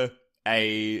Porsche,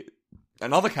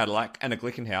 another Cadillac, and a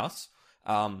Glickenhaus.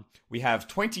 We have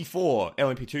 24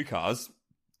 LMP2 cars,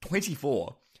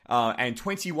 24, and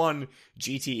 21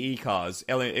 GTE cars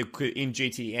in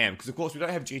GTE-Am, because of course we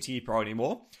don't have GTE-Pro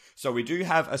anymore. So we do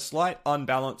have a slight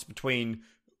unbalance between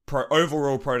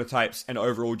overall prototypes and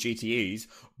overall GTEs,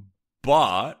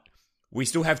 but we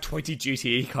still have 20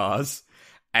 GTE cars,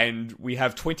 and we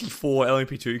have 24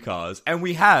 LMP2 cars, and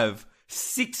we have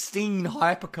 16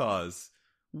 hypercars.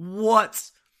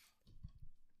 What?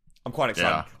 I'm quite excited.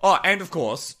 Yeah. Oh, and of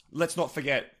course, let's not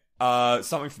forget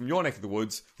something from your neck of the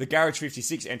woods, the Garage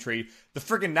 56 entry, the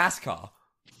friggin' NASCAR.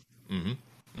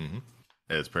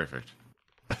 It's perfect.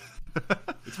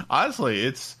 Honestly,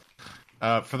 it's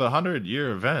for the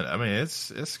 100-year event. I mean,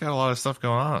 it's got a lot of stuff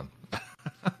going on.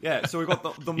 Yeah, so we've got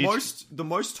the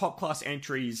most top class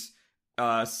entries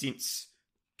since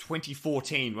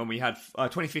 2014 when we had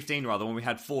 2015 rather, when we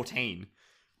had 14.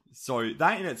 So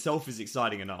that in itself is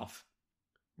exciting enough.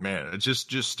 Man,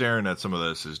 just staring at some of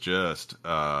this is just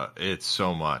it's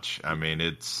so much. I mean,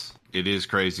 it is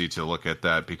crazy to look at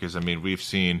that, because I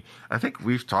mean, I think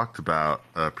we've talked about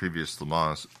previous Le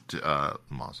Mans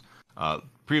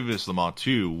previous Le Mans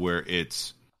 2, where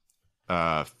it's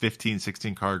 15,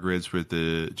 16 car grids with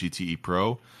the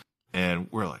GTE-Pro, and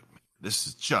we're like, this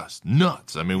is just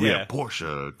nuts. I mean, we have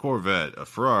Porsche, a Corvette, a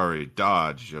Ferrari,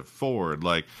 Dodge, a Ford.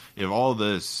 Like, you have all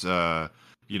this,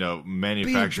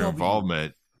 manufacturer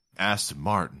involvement, Aston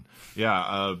Martin.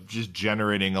 Yeah, just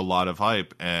generating a lot of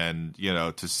hype, and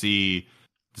to see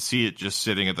it just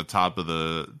sitting at the top of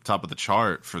the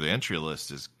chart for the entry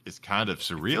list is kind of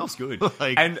surreal. It's good.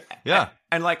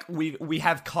 And like we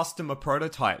have customer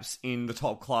prototypes in the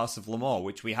top class of Le Mans,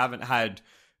 which we haven't had.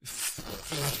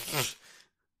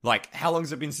 Like, how long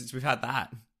has it been since we've had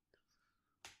that?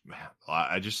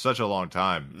 Just such a long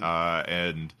time.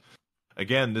 And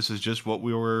again, this is just what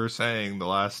we were saying the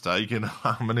last,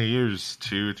 how many years?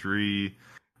 2, 3,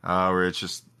 where it's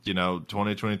just,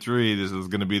 2023, this is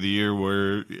going to be the year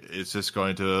where it's just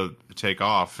going to take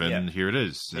off, and here it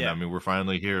is. And I mean, we're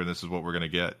finally here, and this is what we're going to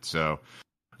get. So,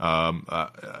 I'm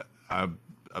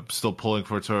still pulling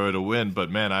for Toro to win, but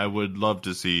man, I would love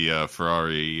to see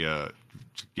Ferrari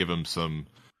give him some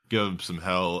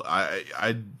hell.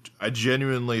 I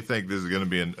genuinely think this is going to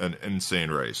be an insane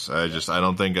race. I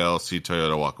don't think I'll see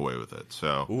Toyota walk away with it.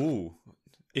 So, ooh,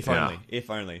 if only.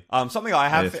 Something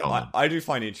I do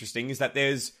find interesting is that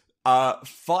there's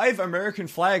 5 American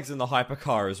flags in the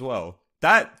hypercar as well.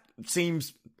 That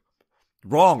seems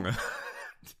wrong,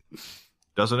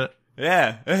 doesn't it?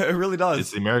 Yeah, it really does.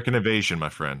 It's the American invasion, my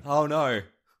friend. Oh no,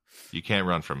 you can't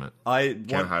run from it.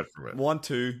 Can't hide from it. Want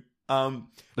to.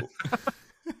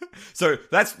 So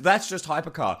that's just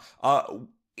hypercar.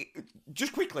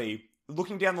 Just quickly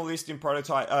looking down the list in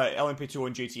prototype LMP2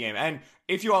 and GTE-Am, and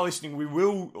if you are listening, we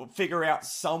will figure out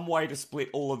some way to split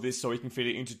all of this so we can fit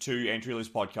it into 2 entry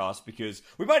list podcasts, because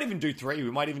we might even do 3.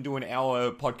 We might even do an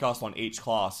hour podcast on each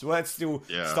class. So that's still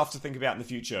stuff to think about in the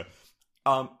future.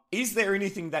 Is there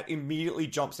anything that immediately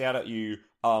jumps out at you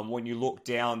when you look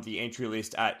down the entry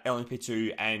list at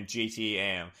LMP2 and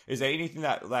GTE-Am? Is there anything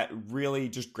that really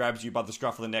just grabs you by the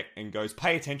scruff of the neck and goes,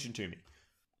 pay attention to me?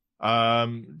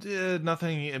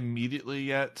 Nothing immediately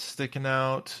yet sticking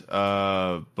out,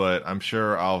 but I'm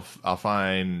sure I'll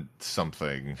find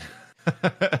something.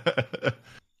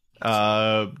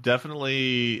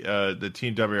 Definitely, the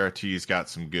Team WRT's got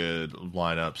some good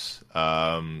lineups,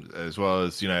 as well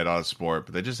as United Autosport,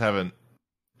 but they just haven't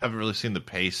really seen the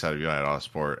pace out of United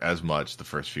Autosport as much the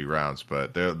first few rounds,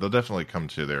 but they'll definitely come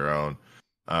to their own.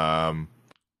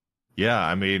 Yeah,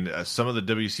 I mean, some of the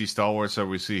WC stalwarts that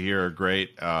we see here are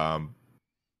great.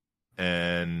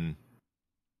 And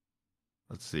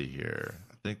let's see here.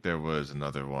 I think there was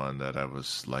another one that I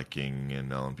was liking in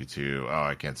LMP2. Oh,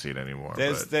 I can't see it anymore.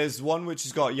 There's one which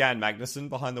has got Jan Magnussen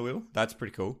behind the wheel. That's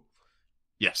pretty cool.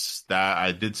 Yes, that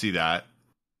I did see that.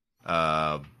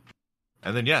 And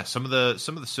then some of the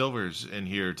silvers in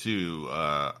here too.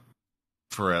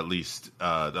 for at least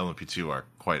the LMP2 are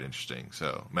quite interesting.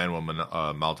 So Manuel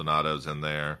Maldonado's in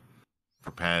there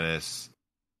for Panis,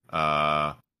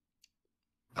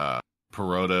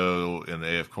 Perotto in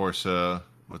the AF Corsa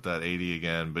with that 80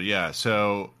 again. But yeah,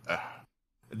 so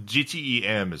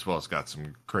GTE-Am as well has got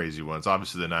some crazy ones.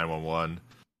 Obviously the 911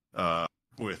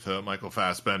 with Michael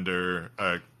Fassbender,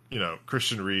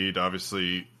 Christian Reed,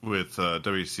 obviously with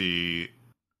WC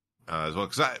as well.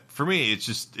 Because for me,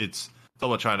 it's all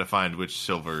about trying to find which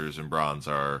silvers and bronze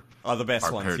are the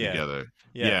best ones paired together.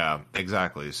 Yeah,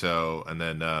 exactly. So, and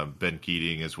then Ben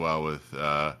Keating as well with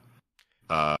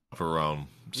Verone.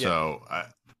 So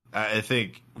I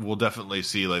think we'll definitely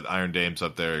see like Iron Dames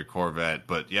up there, Corvette.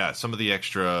 But yeah, some of the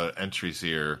extra entries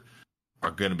here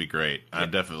are going to be great. Yeah.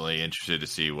 I'm definitely interested to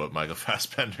see what Michael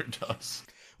Fassbender does.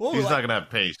 Well, he's not going to have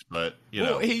pace, but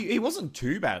he wasn't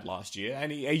too bad last year,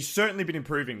 and he's certainly been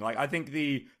improving. Like I think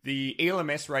the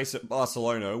ELMS race at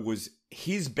Barcelona was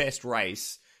his best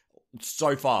race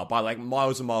so far by like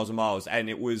miles and miles and miles, and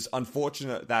it was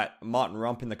unfortunate that Martin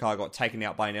Rump in the car got taken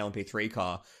out by an LMP3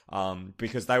 car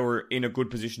because they were in a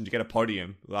good position to get a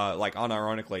podium, like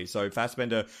unironically. So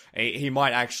Fassbender, he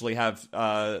might actually have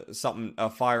a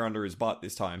fire under his butt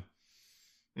this time.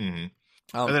 Mm-hmm.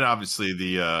 And then obviously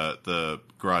the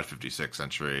Garage 56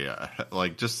 entry,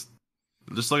 like just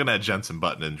looking at Jensen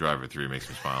Button in Driver 3 makes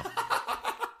me smile.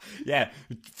 Yeah,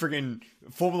 friggin'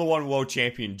 Formula One world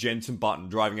champion Jensen Button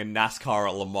driving a NASCAR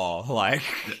at Le Mans, like.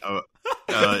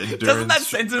 Doesn't that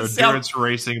sentence endurance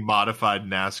racing modified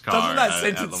NASCAR? Doesn't that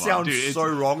sentence sound so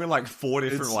wrong in like 4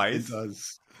 different ways? It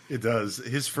does. It does.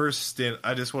 His first stint,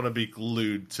 I just want to be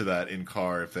glued to that in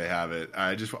car if they have it.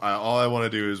 All I want to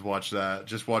do is watch that.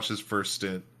 Just watch his first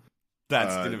stint.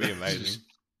 That's going to be amazing.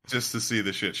 Just to see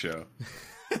the shit show.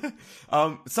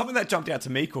 Something that jumped out to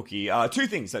me, Cookie. 2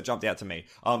 things that jumped out to me.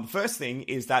 The first thing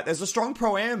is that there's a strong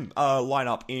Pro-Am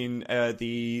lineup in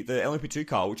the LMP2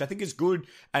 car, which I think is good,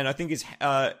 and I think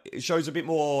it shows a bit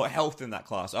more health in that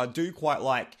class. I do quite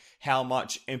like how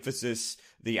much emphasis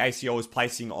the ACO is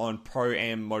placing on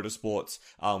Pro-Am motorsports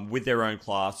with their own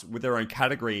class, with their own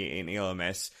category in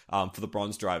ELMS for the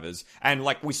bronze drivers. And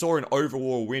like we saw an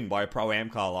overall win by a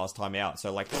Pro-Am car last time out.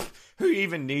 So like, who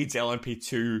even needs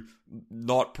LMP2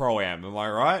 not Pro-Am? Am I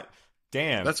right?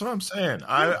 Damn. That's what I'm saying.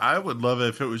 I would love it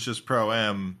if it was just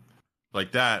Pro-Am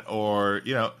like that. Or,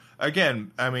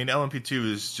 again, I mean,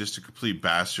 LMP2 is just a complete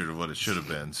bastard of what it should have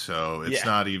been. So it's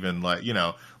not even like,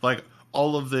 like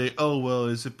all of the,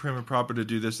 is it prim and proper to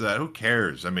do this or that? Who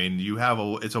cares? I mean,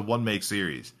 it's a one-make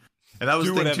series. And that was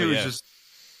the thing, too, is just,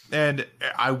 and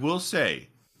I will say,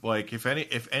 like, if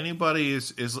anybody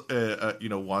is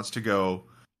wants to go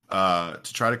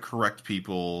to try to correct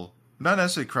people, not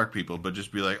necessarily correct people, but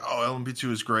just be like,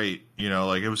 LMP2 is great,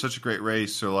 like, it was such a great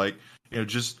race, or like,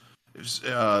 just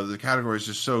the category is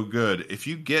just so good. If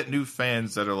you get new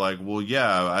fans that are like, well,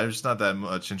 yeah, I'm just not that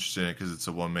much interested in it because it's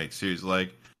a one-make series,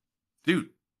 like, dude,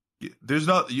 there's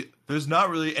not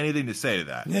really anything to say to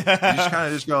that. You just kind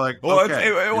of just go like, okay,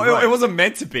 it wasn't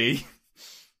meant to be.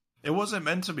 It wasn't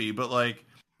meant to be, but like,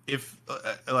 if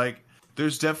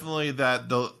there's definitely that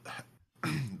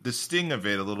the sting of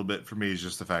it a little bit for me is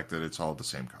just the fact that it's all the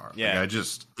same car. Yeah, like,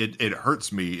 it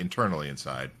hurts me internally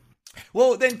inside.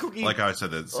 Well, then, Cookie, like I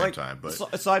said at the same time, but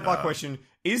a sidebar question: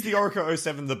 is the Orica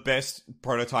 07 the best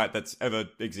prototype that's ever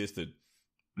existed?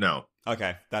 No.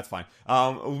 Okay, that's fine.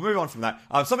 We'll move on from that.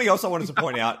 Something else I wanted to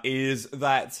point out is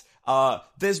that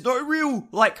there's no real,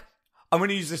 like, I'm going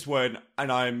to use this word,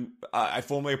 and I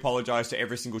formally apologize to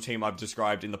every single team I've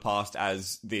described in the past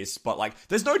as this, but like,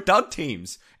 there's no dud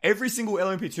teams. Every single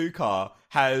LMP2 car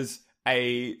has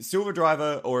a silver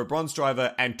driver or a bronze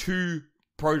driver and 2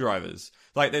 pro drivers.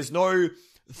 Like, there's no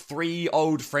 3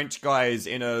 old French guys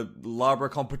in a Labre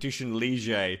competition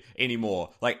Ligier anymore.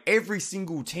 Like, every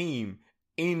single team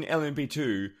in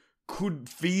LMP2 could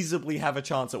feasibly have a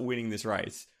chance at winning this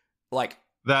race. Like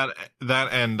that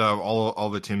and all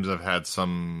the teams have had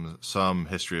some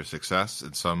history of success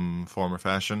in some form or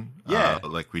fashion. Yeah,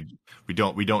 like we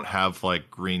don't have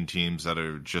like green teams that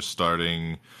are just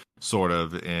starting sort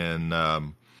of in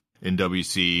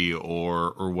WC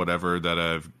or whatever that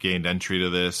have gained entry to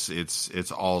this.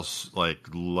 It's all like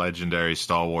legendary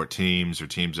stalwart teams or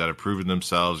teams that have proven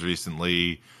themselves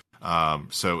recently.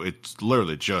 So it's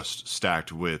literally just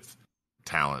stacked with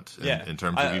talent in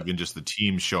terms of even just the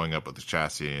team showing up with the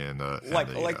chassis and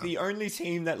the only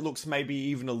team that looks maybe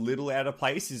even a little out of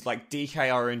place is like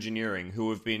DKR Engineering, who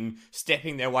have been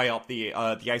stepping their way up the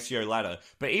ACO ladder.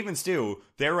 But even still,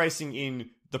 they're racing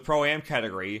in the Pro-Am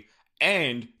category,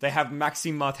 and they have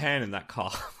Maxime Martin in that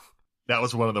car. That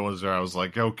was one of the ones where I was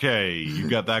like, okay, you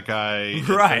got that guy.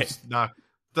 Right.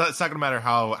 It's not going to matter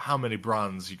how many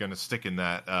bronze you're going to stick in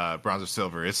that bronze or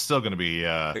silver. It's still going to be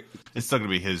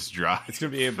his drive. It's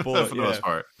going to be a bullet for the most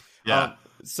part. Yeah.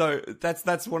 So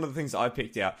that's one of the things I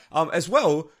picked out. As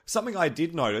well, something I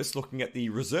did notice looking at the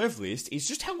reserve list is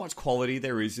just how much quality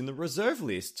there is in the reserve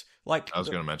list. Like I was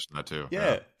going to mention that too.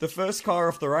 Yeah, the first car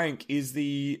off the rank is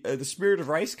the Spirit of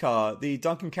Race car, the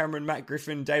Duncan Cameron, Matt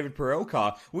Griffin, David Perel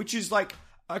car, which is like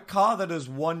a car that has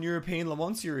won European Le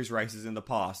Mans Series races in the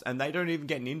past, and they don't even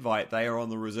get an invite. They are on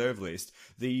the reserve list.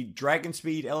 The Dragon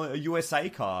Speed USA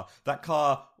car, that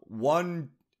car won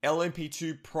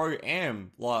LMP2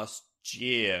 Pro-Am last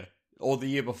year or the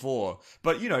year before.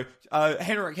 But, you know,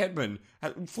 Henrik Hedman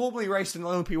had formerly raced an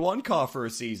LMP1 car for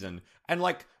a season, and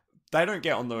like, they don't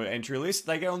get on the entry list,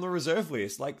 they get on the reserve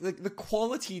list. Like, the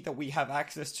quality that we have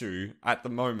access to at the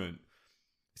moment,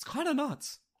 it's kind of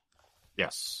nuts.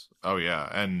 Yes. Oh, yeah.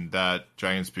 And that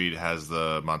Dragon Speed has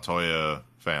the Montoya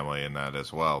family in that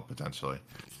as well, potentially.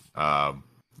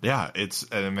 Yeah,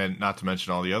 and then not to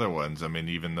mention all the other ones. I mean,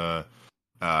 even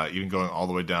going all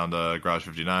the way down to Garage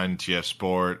 59, TF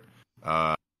Sport,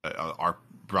 our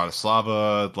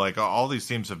Bratislava, like all these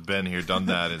teams have been here, done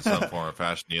that in some form or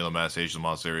fashion. The LMS, Asian Le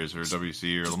Mans Series, or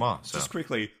WC or Le Mans. So. Just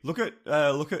quickly, look at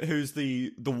who's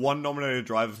the one nominated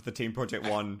driver for the Team Project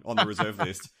One on the reserve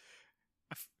list.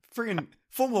 Friggin'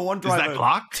 Formula One driver, is that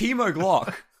Glock? Timo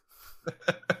Glock,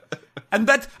 and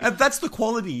that's the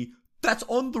quality that's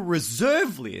on the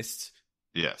reserve list.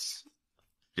 Yes,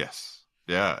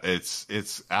 yeah,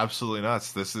 it's absolutely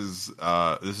nuts. This is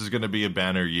going to be a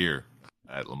banner year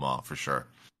at Le Mans for sure.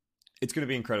 It's going to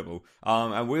be incredible.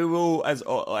 And we will, as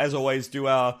always, do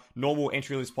our normal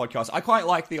entry list podcast. I quite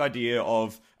like the idea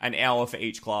of an hour for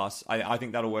each class. I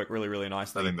think that'll work really, really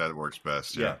nicely. I think that works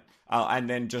best, yeah. And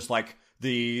then just like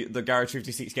the Garage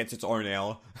 56 gets its own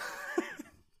hour.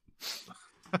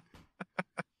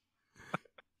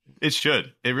 It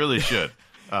should. It really should.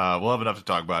 We'll have enough to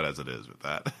talk about as it is with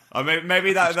that.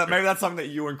 Maybe that's something that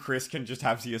you and Chris can just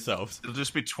have to yourselves. It'll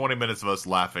just be 20 minutes of us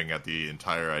laughing at the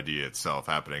entire idea itself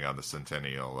happening on the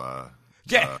Centennial.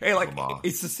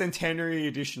 It's the centenary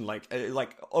edition.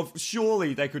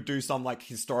 Surely they could do some like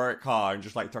historic car and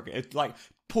just like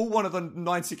pull one of the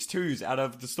 962s out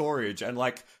of the storage and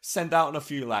like send out in a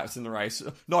few laps in the race.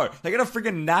 No, they get a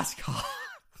friggin' NASCAR.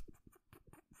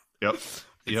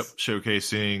 Yep,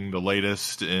 showcasing the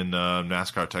latest in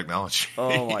NASCAR technology.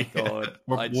 Oh my god!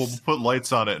 We'll put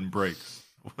lights on it and brakes.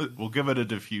 We'll give it a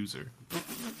diffuser,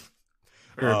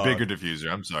 or a bigger diffuser.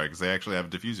 I'm sorry, because they actually have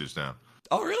diffusers now.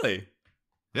 Oh really?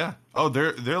 Yeah. Oh,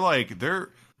 they're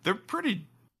pretty.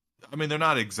 I mean, they're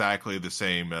not exactly the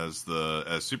same as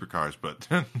supercars, but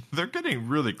they're getting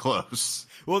really close.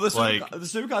 Well, the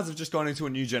supercars have just gone into a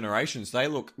new generation, so they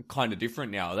look kind of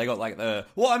different now. They got like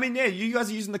you guys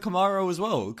are using the Camaro as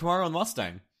well, Camaro and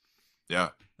Mustang. Yeah.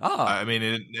 I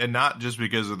mean, and not just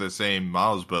because of the same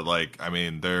models, but like, I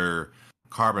mean, they're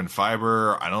carbon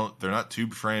fiber. They're not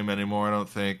tube frame anymore. I don't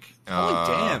think.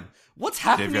 Holy damn! What's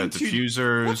happening? They've got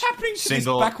diffusers. What's happening to this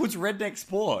backwards redneck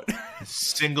sport?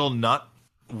 Single nut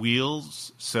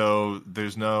wheels, so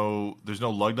there's no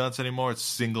lug nuts anymore. It's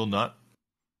single nut.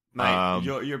 Mate,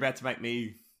 you're about to make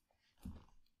me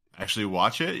actually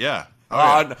watch it. Yeah.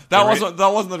 That wasn't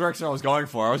the direction I was going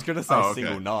for. I was going to say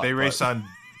single nut. They race on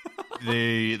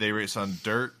they race on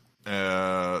dirt.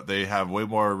 They have way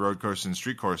more road courses and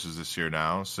street courses this year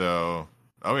now. So,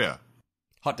 hot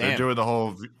damn, they're doing the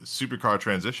whole supercar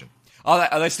transition.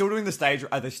 Are they still doing the stage?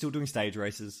 Are they still doing stage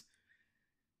races?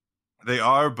 They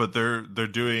are, but they're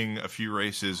doing a few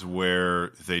races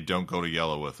where they don't go to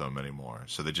yellow with them anymore.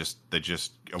 So they just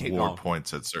award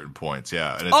points at certain points.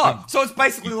 Yeah. And so it's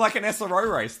basically like an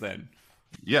SRO race then.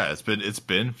 Yeah, it's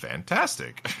been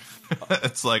fantastic.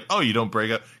 It's like, you don't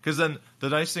break up, because then the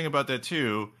nice thing about that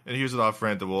too, and here's an off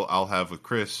rant that I'll have with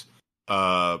Chris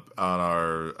on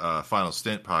our final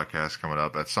stint podcast coming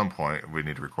up at some point. We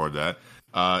need to record that.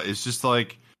 It's just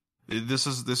like, this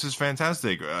is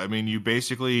fantastic. I mean, you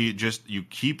basically you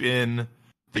keep in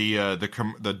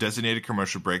the designated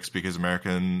commercial breaks, because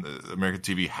American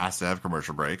TV has to have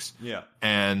commercial breaks. Yeah,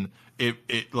 and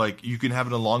it like, you can have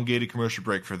an elongated commercial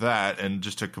break for that, and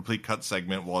just a complete cut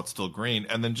segment while it's still green,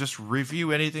 and then just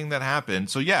review anything that happened.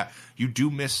 So yeah, you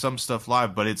do miss some stuff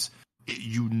live, but it's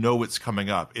coming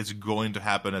up. It's going to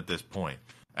happen at this point,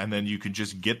 and then you can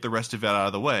just get the rest of it out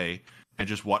of the way and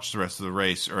just watch the rest of the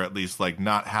race, or at least like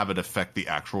not have it affect the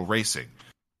actual racing.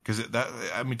 Because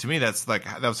to me,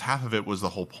 that was half of it. Was the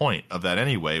whole point of that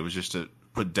anyway. It was just to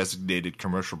put designated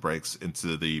commercial breaks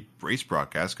into the race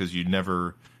broadcast, because you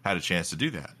never had a chance to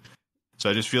do that. So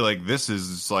I just feel like this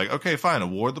is like, okay, fine,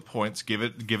 award the points, give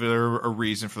it a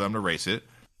reason for them to race it,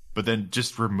 but then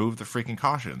just remove the freaking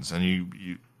cautions, and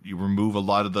you remove a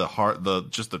lot of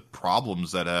the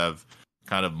problems that have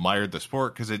kind of mired the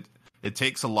sport, because it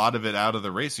takes a lot of it out of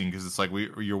the racing, because it's like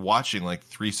you're watching like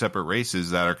 3 separate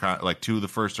races that are kind of like 2 of the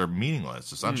first are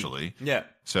meaningless essentially. Yeah.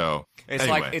 So it's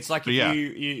anyway, like if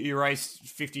you race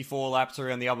 54 laps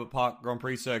around the Albert Park Grand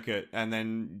Prix circuit and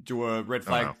then do a red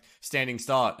flag standing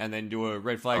start and then do a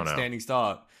red flag standing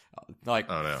start. Like,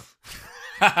 oh no.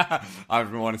 I've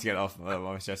been wanting to get off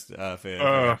my chest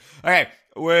for okay,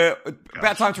 we're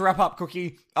about time to wrap up,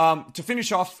 Cookie. To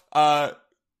finish off,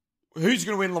 who's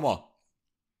going to win Le Mans?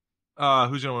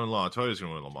 Who's going to win Le Mans? Toyota's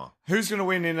going to win Le Mans. Who's going to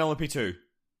win in LMP2?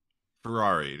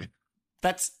 Ferrari.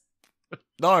 That's...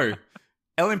 No.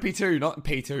 LMP2, not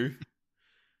P2.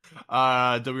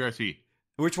 WRT.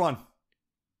 Which one?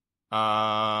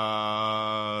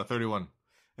 31.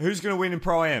 Who's going to win in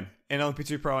Pro-Am? In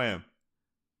LMP2 Pro-Am?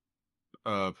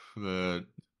 The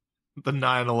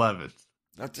 911.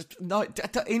 No,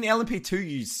 in LMP2,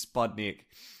 you Spudnik.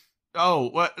 Oh,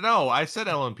 what? No, I said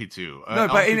LMP2. No,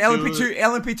 but in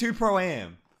LMP2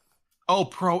 Pro-Am. Oh,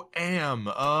 Pro-Am.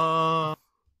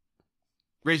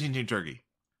 Racing Team Turkey.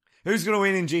 Who's going to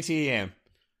win in GTE-Am?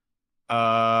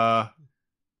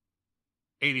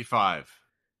 85.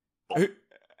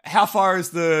 How far is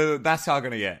the NASCAR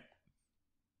going to get?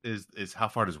 Is how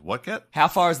far does what get? How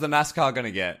far is the NASCAR going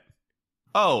to get?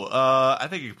 Oh, I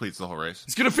think it completes the whole race.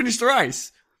 It's going to finish the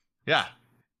race. Yeah.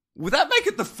 Would that make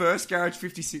it the first Garage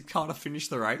 56 car to finish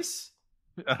the race?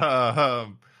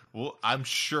 Well, I'm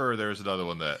sure there's another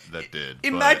one that did.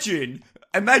 Imagine,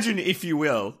 if you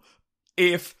will,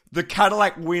 if the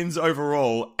Cadillac wins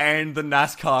overall and the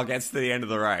NASCAR gets to the end of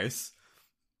the race,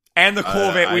 and the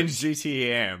Corvette wins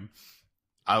GTE-Am.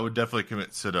 I would definitely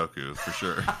commit Sudoku for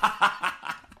sure.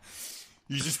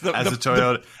 You just as a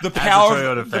Toyota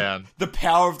fan, the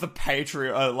power of the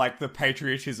the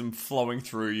patriotism flowing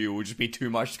through you will just be too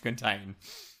much to contain.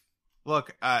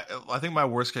 Look, I think my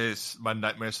worst case, my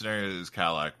nightmare scenario is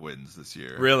Cadillac wins this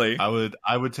year. Really?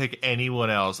 I would take anyone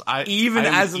else. I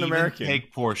as an American,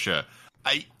 take Porsche.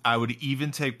 I would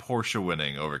even take Porsche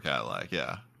winning over Cadillac.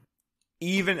 Yeah.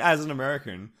 Even as an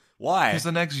American, why? Because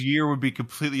the next year would be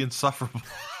completely insufferable.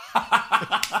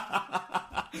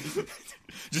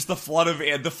 Just the flood of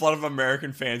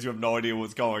American fans who have no idea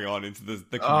what's going on into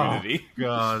the community. Oh,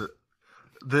 God.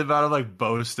 The amount of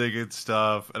boasting and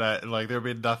stuff, and there'd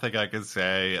be nothing I could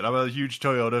say. And I'm a huge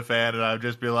Toyota fan, and I'd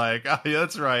just be like, "Oh, yeah,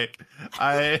 that's right.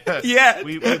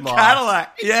 We lost.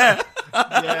 Cadillac, yeah,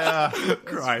 yeah, that's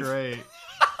great.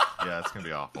 Yeah, it's gonna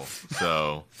be awful."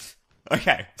 So,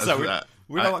 okay, so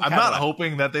we don't want I'm not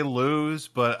hoping that they lose,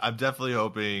 but I'm definitely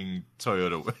hoping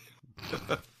Toyota win.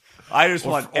 I just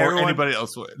want everyone, anybody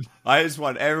else win. I just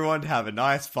want everyone to have a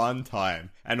nice, fun time,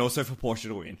 and also for Porsche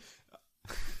to win.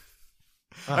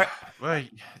 Right.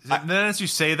 Then as you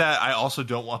say that, I also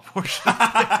don't want Porsche.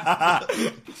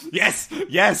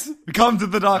 Yes. Come to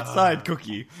the dark side,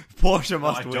 Cookie. Porsche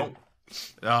must win.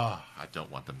 I don't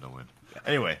want them to win.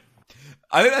 Anyway,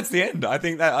 I think that's the end. I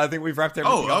think we've wrapped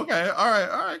everything up. Okay. All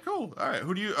right, cool. All right,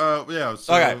 who do you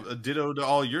so ditto to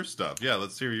all your stuff. Yeah,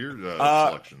 let's hear your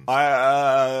selections.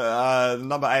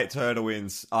 Number 8 Toyota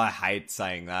wins. I hate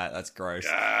saying that. That's gross.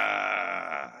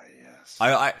 Yes.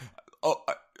 I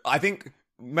think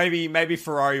maybe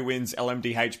Ferrari wins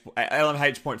LMH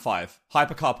 0.5.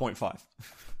 Hypercar 0.5.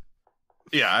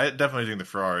 Yeah, I definitely think the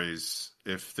Ferraris,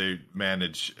 if they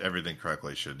manage everything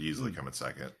correctly, should easily come in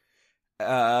second.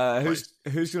 Who's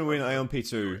going to win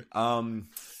LMP2?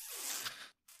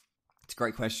 It's a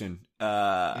great question.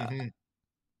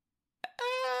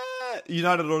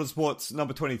 United Autosports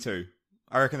number 22.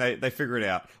 I reckon they figure it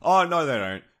out. Oh no, they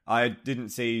don't. I didn't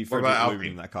see Frederick Lubin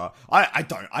in that car. I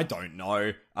don't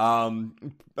know.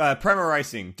 Prema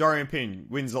Racing, Dorian Pin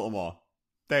wins at Le Mans.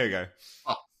 There you go.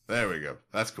 Oh, there we go.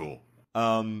 That's cool.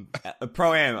 Pro-Am,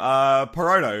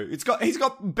 Peroto. He's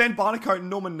got Ben Barnicoat and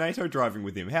Norman Nato driving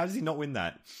with him. How does he not win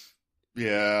that?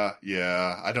 Yeah,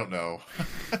 I don't know.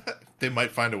 They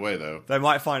might find a way though. They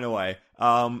might find a way.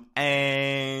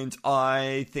 And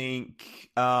I think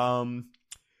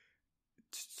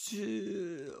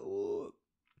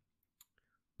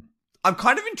I'm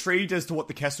kind of intrigued as to what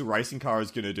the Kessel Racing car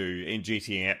is going to do in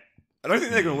GTE. I don't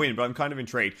think they're going to win, but I'm kind of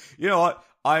intrigued. You know what?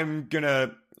 I'm going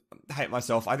to hate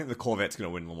myself. I think the Corvette's going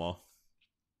to win Le Mans.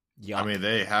 Yeah. I mean,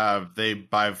 they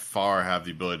by far have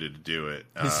the ability to do it.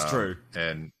 This is true.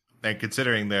 And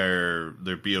considering their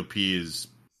BOP is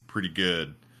pretty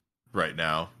good right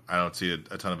now, I don't see a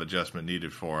ton of adjustment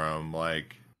needed for them.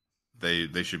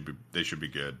 They should be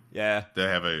good. Yeah. They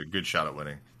have a good shot at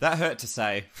winning. That hurt to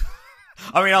say.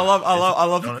 I mean, I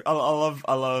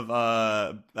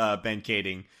love Ben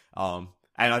Keating. And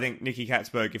I think Nicky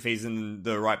Katzberg, if he's in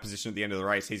the right position at the end of the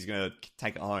race, he's going to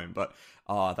take it home. But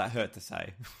that hurt to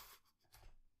say.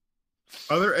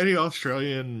 Are there any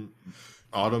Australian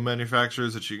auto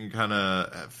manufacturers that you can kind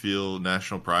of feel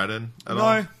national pride in at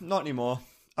all? No, not anymore.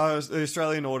 The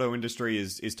Australian auto industry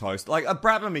is toast. Like,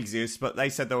 Brabham exists, but they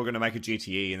said they were going to make a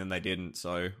GTE, and then they didn't.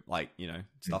 So, like,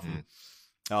 stuff.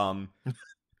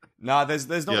 No, there's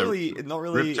not really.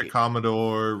 Rip to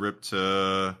Commodore, rip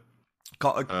to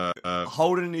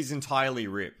Holden is entirely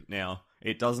rip now.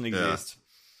 It doesn't exist.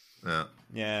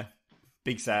 Yeah.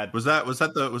 Big sad. Was that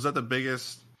the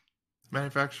biggest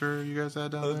manufacturer you guys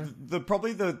had down there?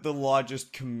 Probably the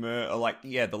largest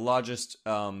the largest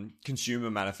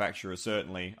consumer manufacturer,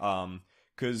 certainly.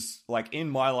 Because like in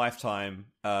my lifetime,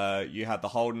 you had the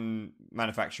Holden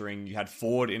manufacturing, you had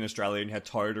Ford in Australia, and you had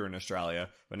Toyota in Australia.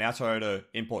 But now Toyota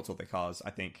imports all their cars, I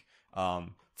think.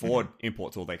 Ford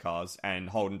imports all their cars, and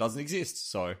Holden doesn't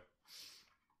exist. So,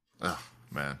 oh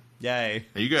man, yay!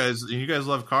 You guys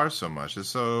love cars so much. It's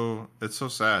so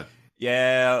sad.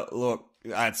 Yeah, look,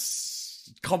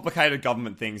 that's complicated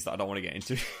government things that I don't want to get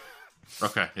into.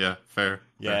 Okay, yeah, fair.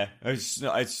 Yeah,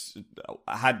 it's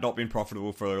had not been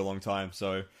profitable for a long time,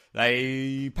 so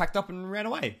they packed up and ran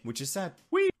away, which is sad.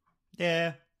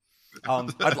 Yeah.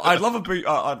 I'd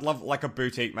love like a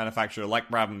boutique manufacturer like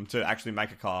Brabham to actually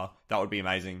make a car. That would be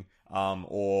amazing.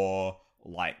 Or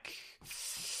like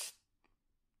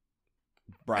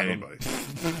Brabham.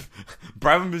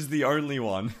 Brabham is the only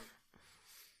one.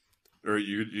 Or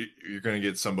you're gonna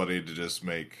get somebody to just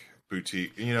make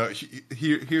boutique.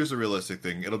 Here's a realistic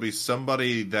thing. It'll be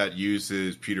somebody that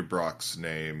uses Peter Brock's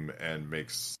name and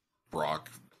makes Brock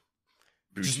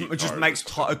just makes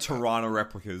Tirana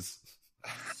replicas.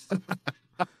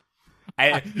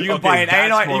 And you can buy an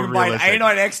A9, you can buy an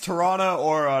A9X Tirana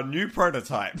or a new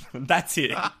prototype. That's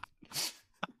it.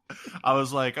 I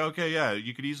was like, okay, yeah,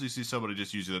 you could easily see somebody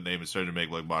just using the name and starting to make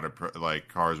like modern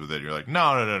cars with it. You're like,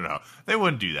 no, they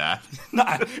wouldn't do that. No,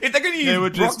 if they're going to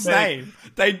use Brock's name,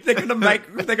 they're going to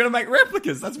make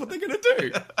replicas. That's what they're going to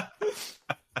do.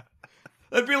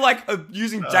 It'd be like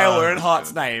using Dale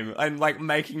Earnhart's name and like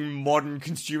making modern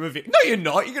consumer vehicles. No, you're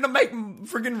not. You're going to make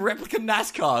friggin' replica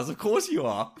NASCARs. Of course you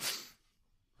are.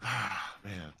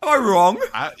 Man. Am I wrong?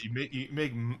 You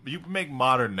make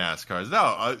modern NASCARs.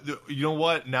 No, you know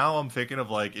what? Now I'm thinking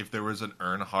of like if there was an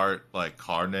Earnhardt like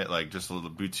car net, like just a little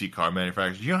boutique car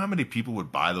manufacturer. You know how many people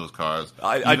would buy those cars?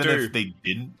 I do. If they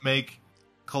didn't make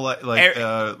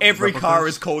every car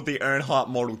is called the Earnhardt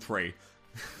Model 3.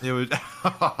 It would.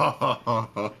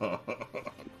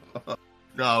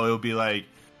 No, it would be like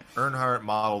Earnhardt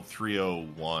Model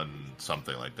 301,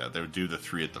 something like that. They would do the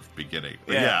 3 at the beginning.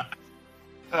 But yeah.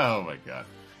 Oh my god.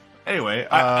 Anyway,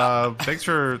 thanks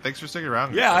for sticking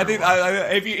around. Yeah, I think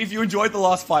if you enjoyed the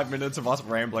last 5 minutes of us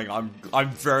rambling,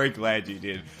 I'm very glad you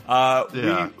did.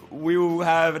 We will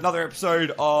have another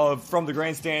episode of From the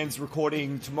Grandstands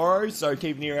recording tomorrow, so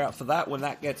keep an ear out for that when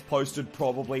that gets posted,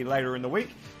 probably later in the week.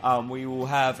 We will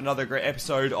have another great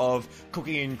episode of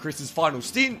Cookie and Chris's final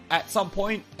stint at some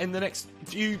point in the next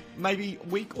maybe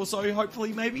week or so,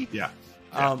 hopefully, maybe. Yeah.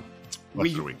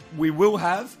 We will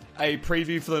have a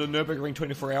preview for the Nürburgring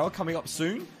 24 Hour coming up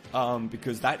soon,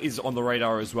 because that is on the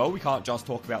radar as well. We can't just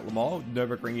talk about Le Mans.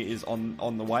 Nürburgring is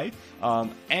on the way.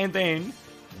 And then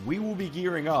we will be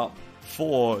gearing up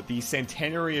for the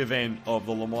centenary event of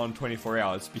the Le Mans 24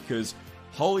 Hours, because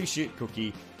holy shit,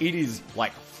 Cookie, it is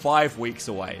like 5 weeks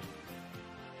away.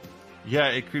 Yeah,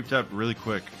 it creeped up really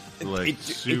quick.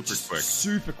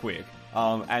 Super quick.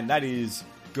 And that is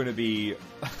going to be...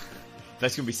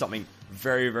 that's going to be something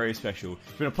very, very special.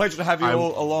 It's been a pleasure to have you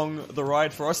all along the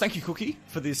ride for us. Thank you, Cookie,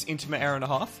 for this intimate hour and a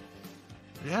half.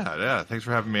 Yeah. Thanks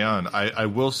for having me on. I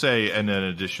will say, and in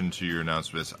addition to your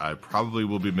announcements, I probably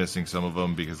will be missing some of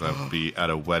them because I'll be at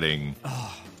a wedding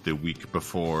the week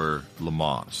before Le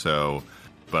Mans. So,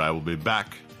 but I will be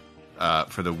back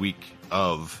for the week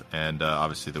of, and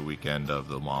obviously the weekend of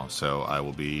the Le Mans. So I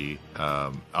will be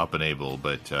up and able,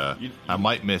 but I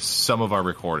might miss some of our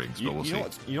recordings, but we'll see.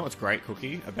 You know what's great,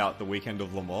 Cookie, about the weekend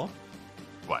of Le Mans?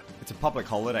 What? It's a public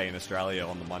holiday in Australia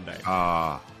on the Monday.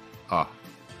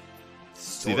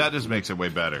 See, that just makes it way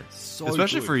better.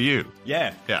 Especially for you.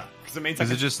 Yeah. Yeah. Because it means Is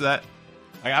it just that?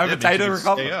 I have a day to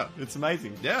recover. It's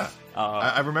amazing. Yeah.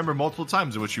 I remember multiple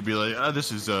times in which you'd be like,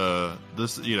 this is,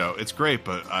 it's great,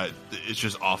 but it's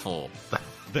just awful.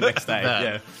 The next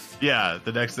day, Yeah,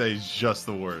 the next day is just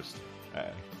the worst. I'm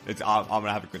going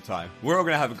to have a good time. We're all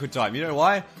going to have a good time. You know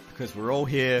why? Because we're all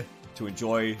here to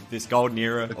enjoy this golden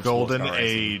era of golden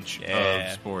age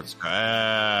of sports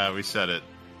car. We said it.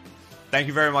 Thank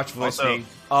you very much for listening.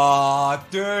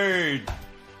 Dude.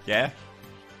 Yeah?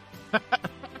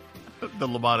 The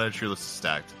Le Mans entry list is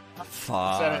stacked.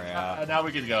 Far out. Now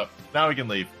we can go. Now we can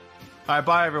leave. All right,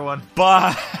 bye everyone.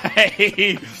 Bye.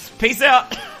 Peace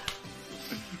out.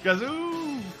 Gazoo.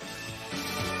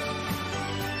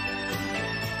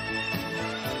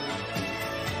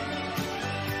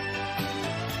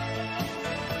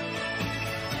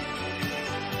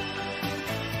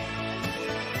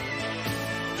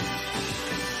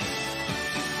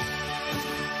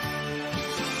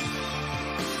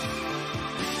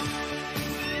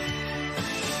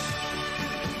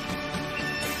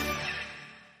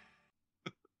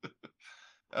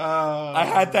 I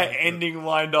had that ending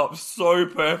lined up so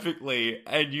perfectly,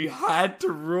 and you had to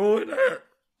ruin it.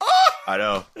 I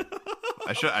know.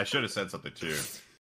 I should have said something too.